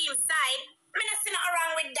explain for him side, me not see nothing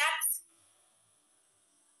wrong with that.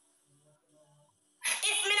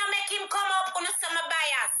 If me not make him come up, una some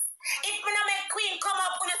bias. If me not make Queen come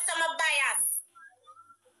up, una some bias.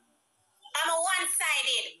 I'm a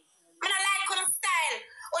one-sided. Me not like una style.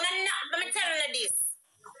 Let me tell you this.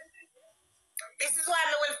 This is why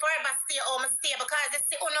I will forever stay home stay because you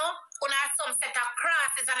see una have some set of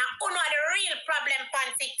crosses and una the real problem on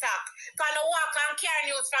TikTok. Can you walk and carry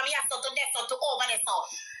news from here so to there so to over there so.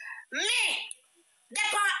 Me, they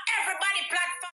on everybody platform.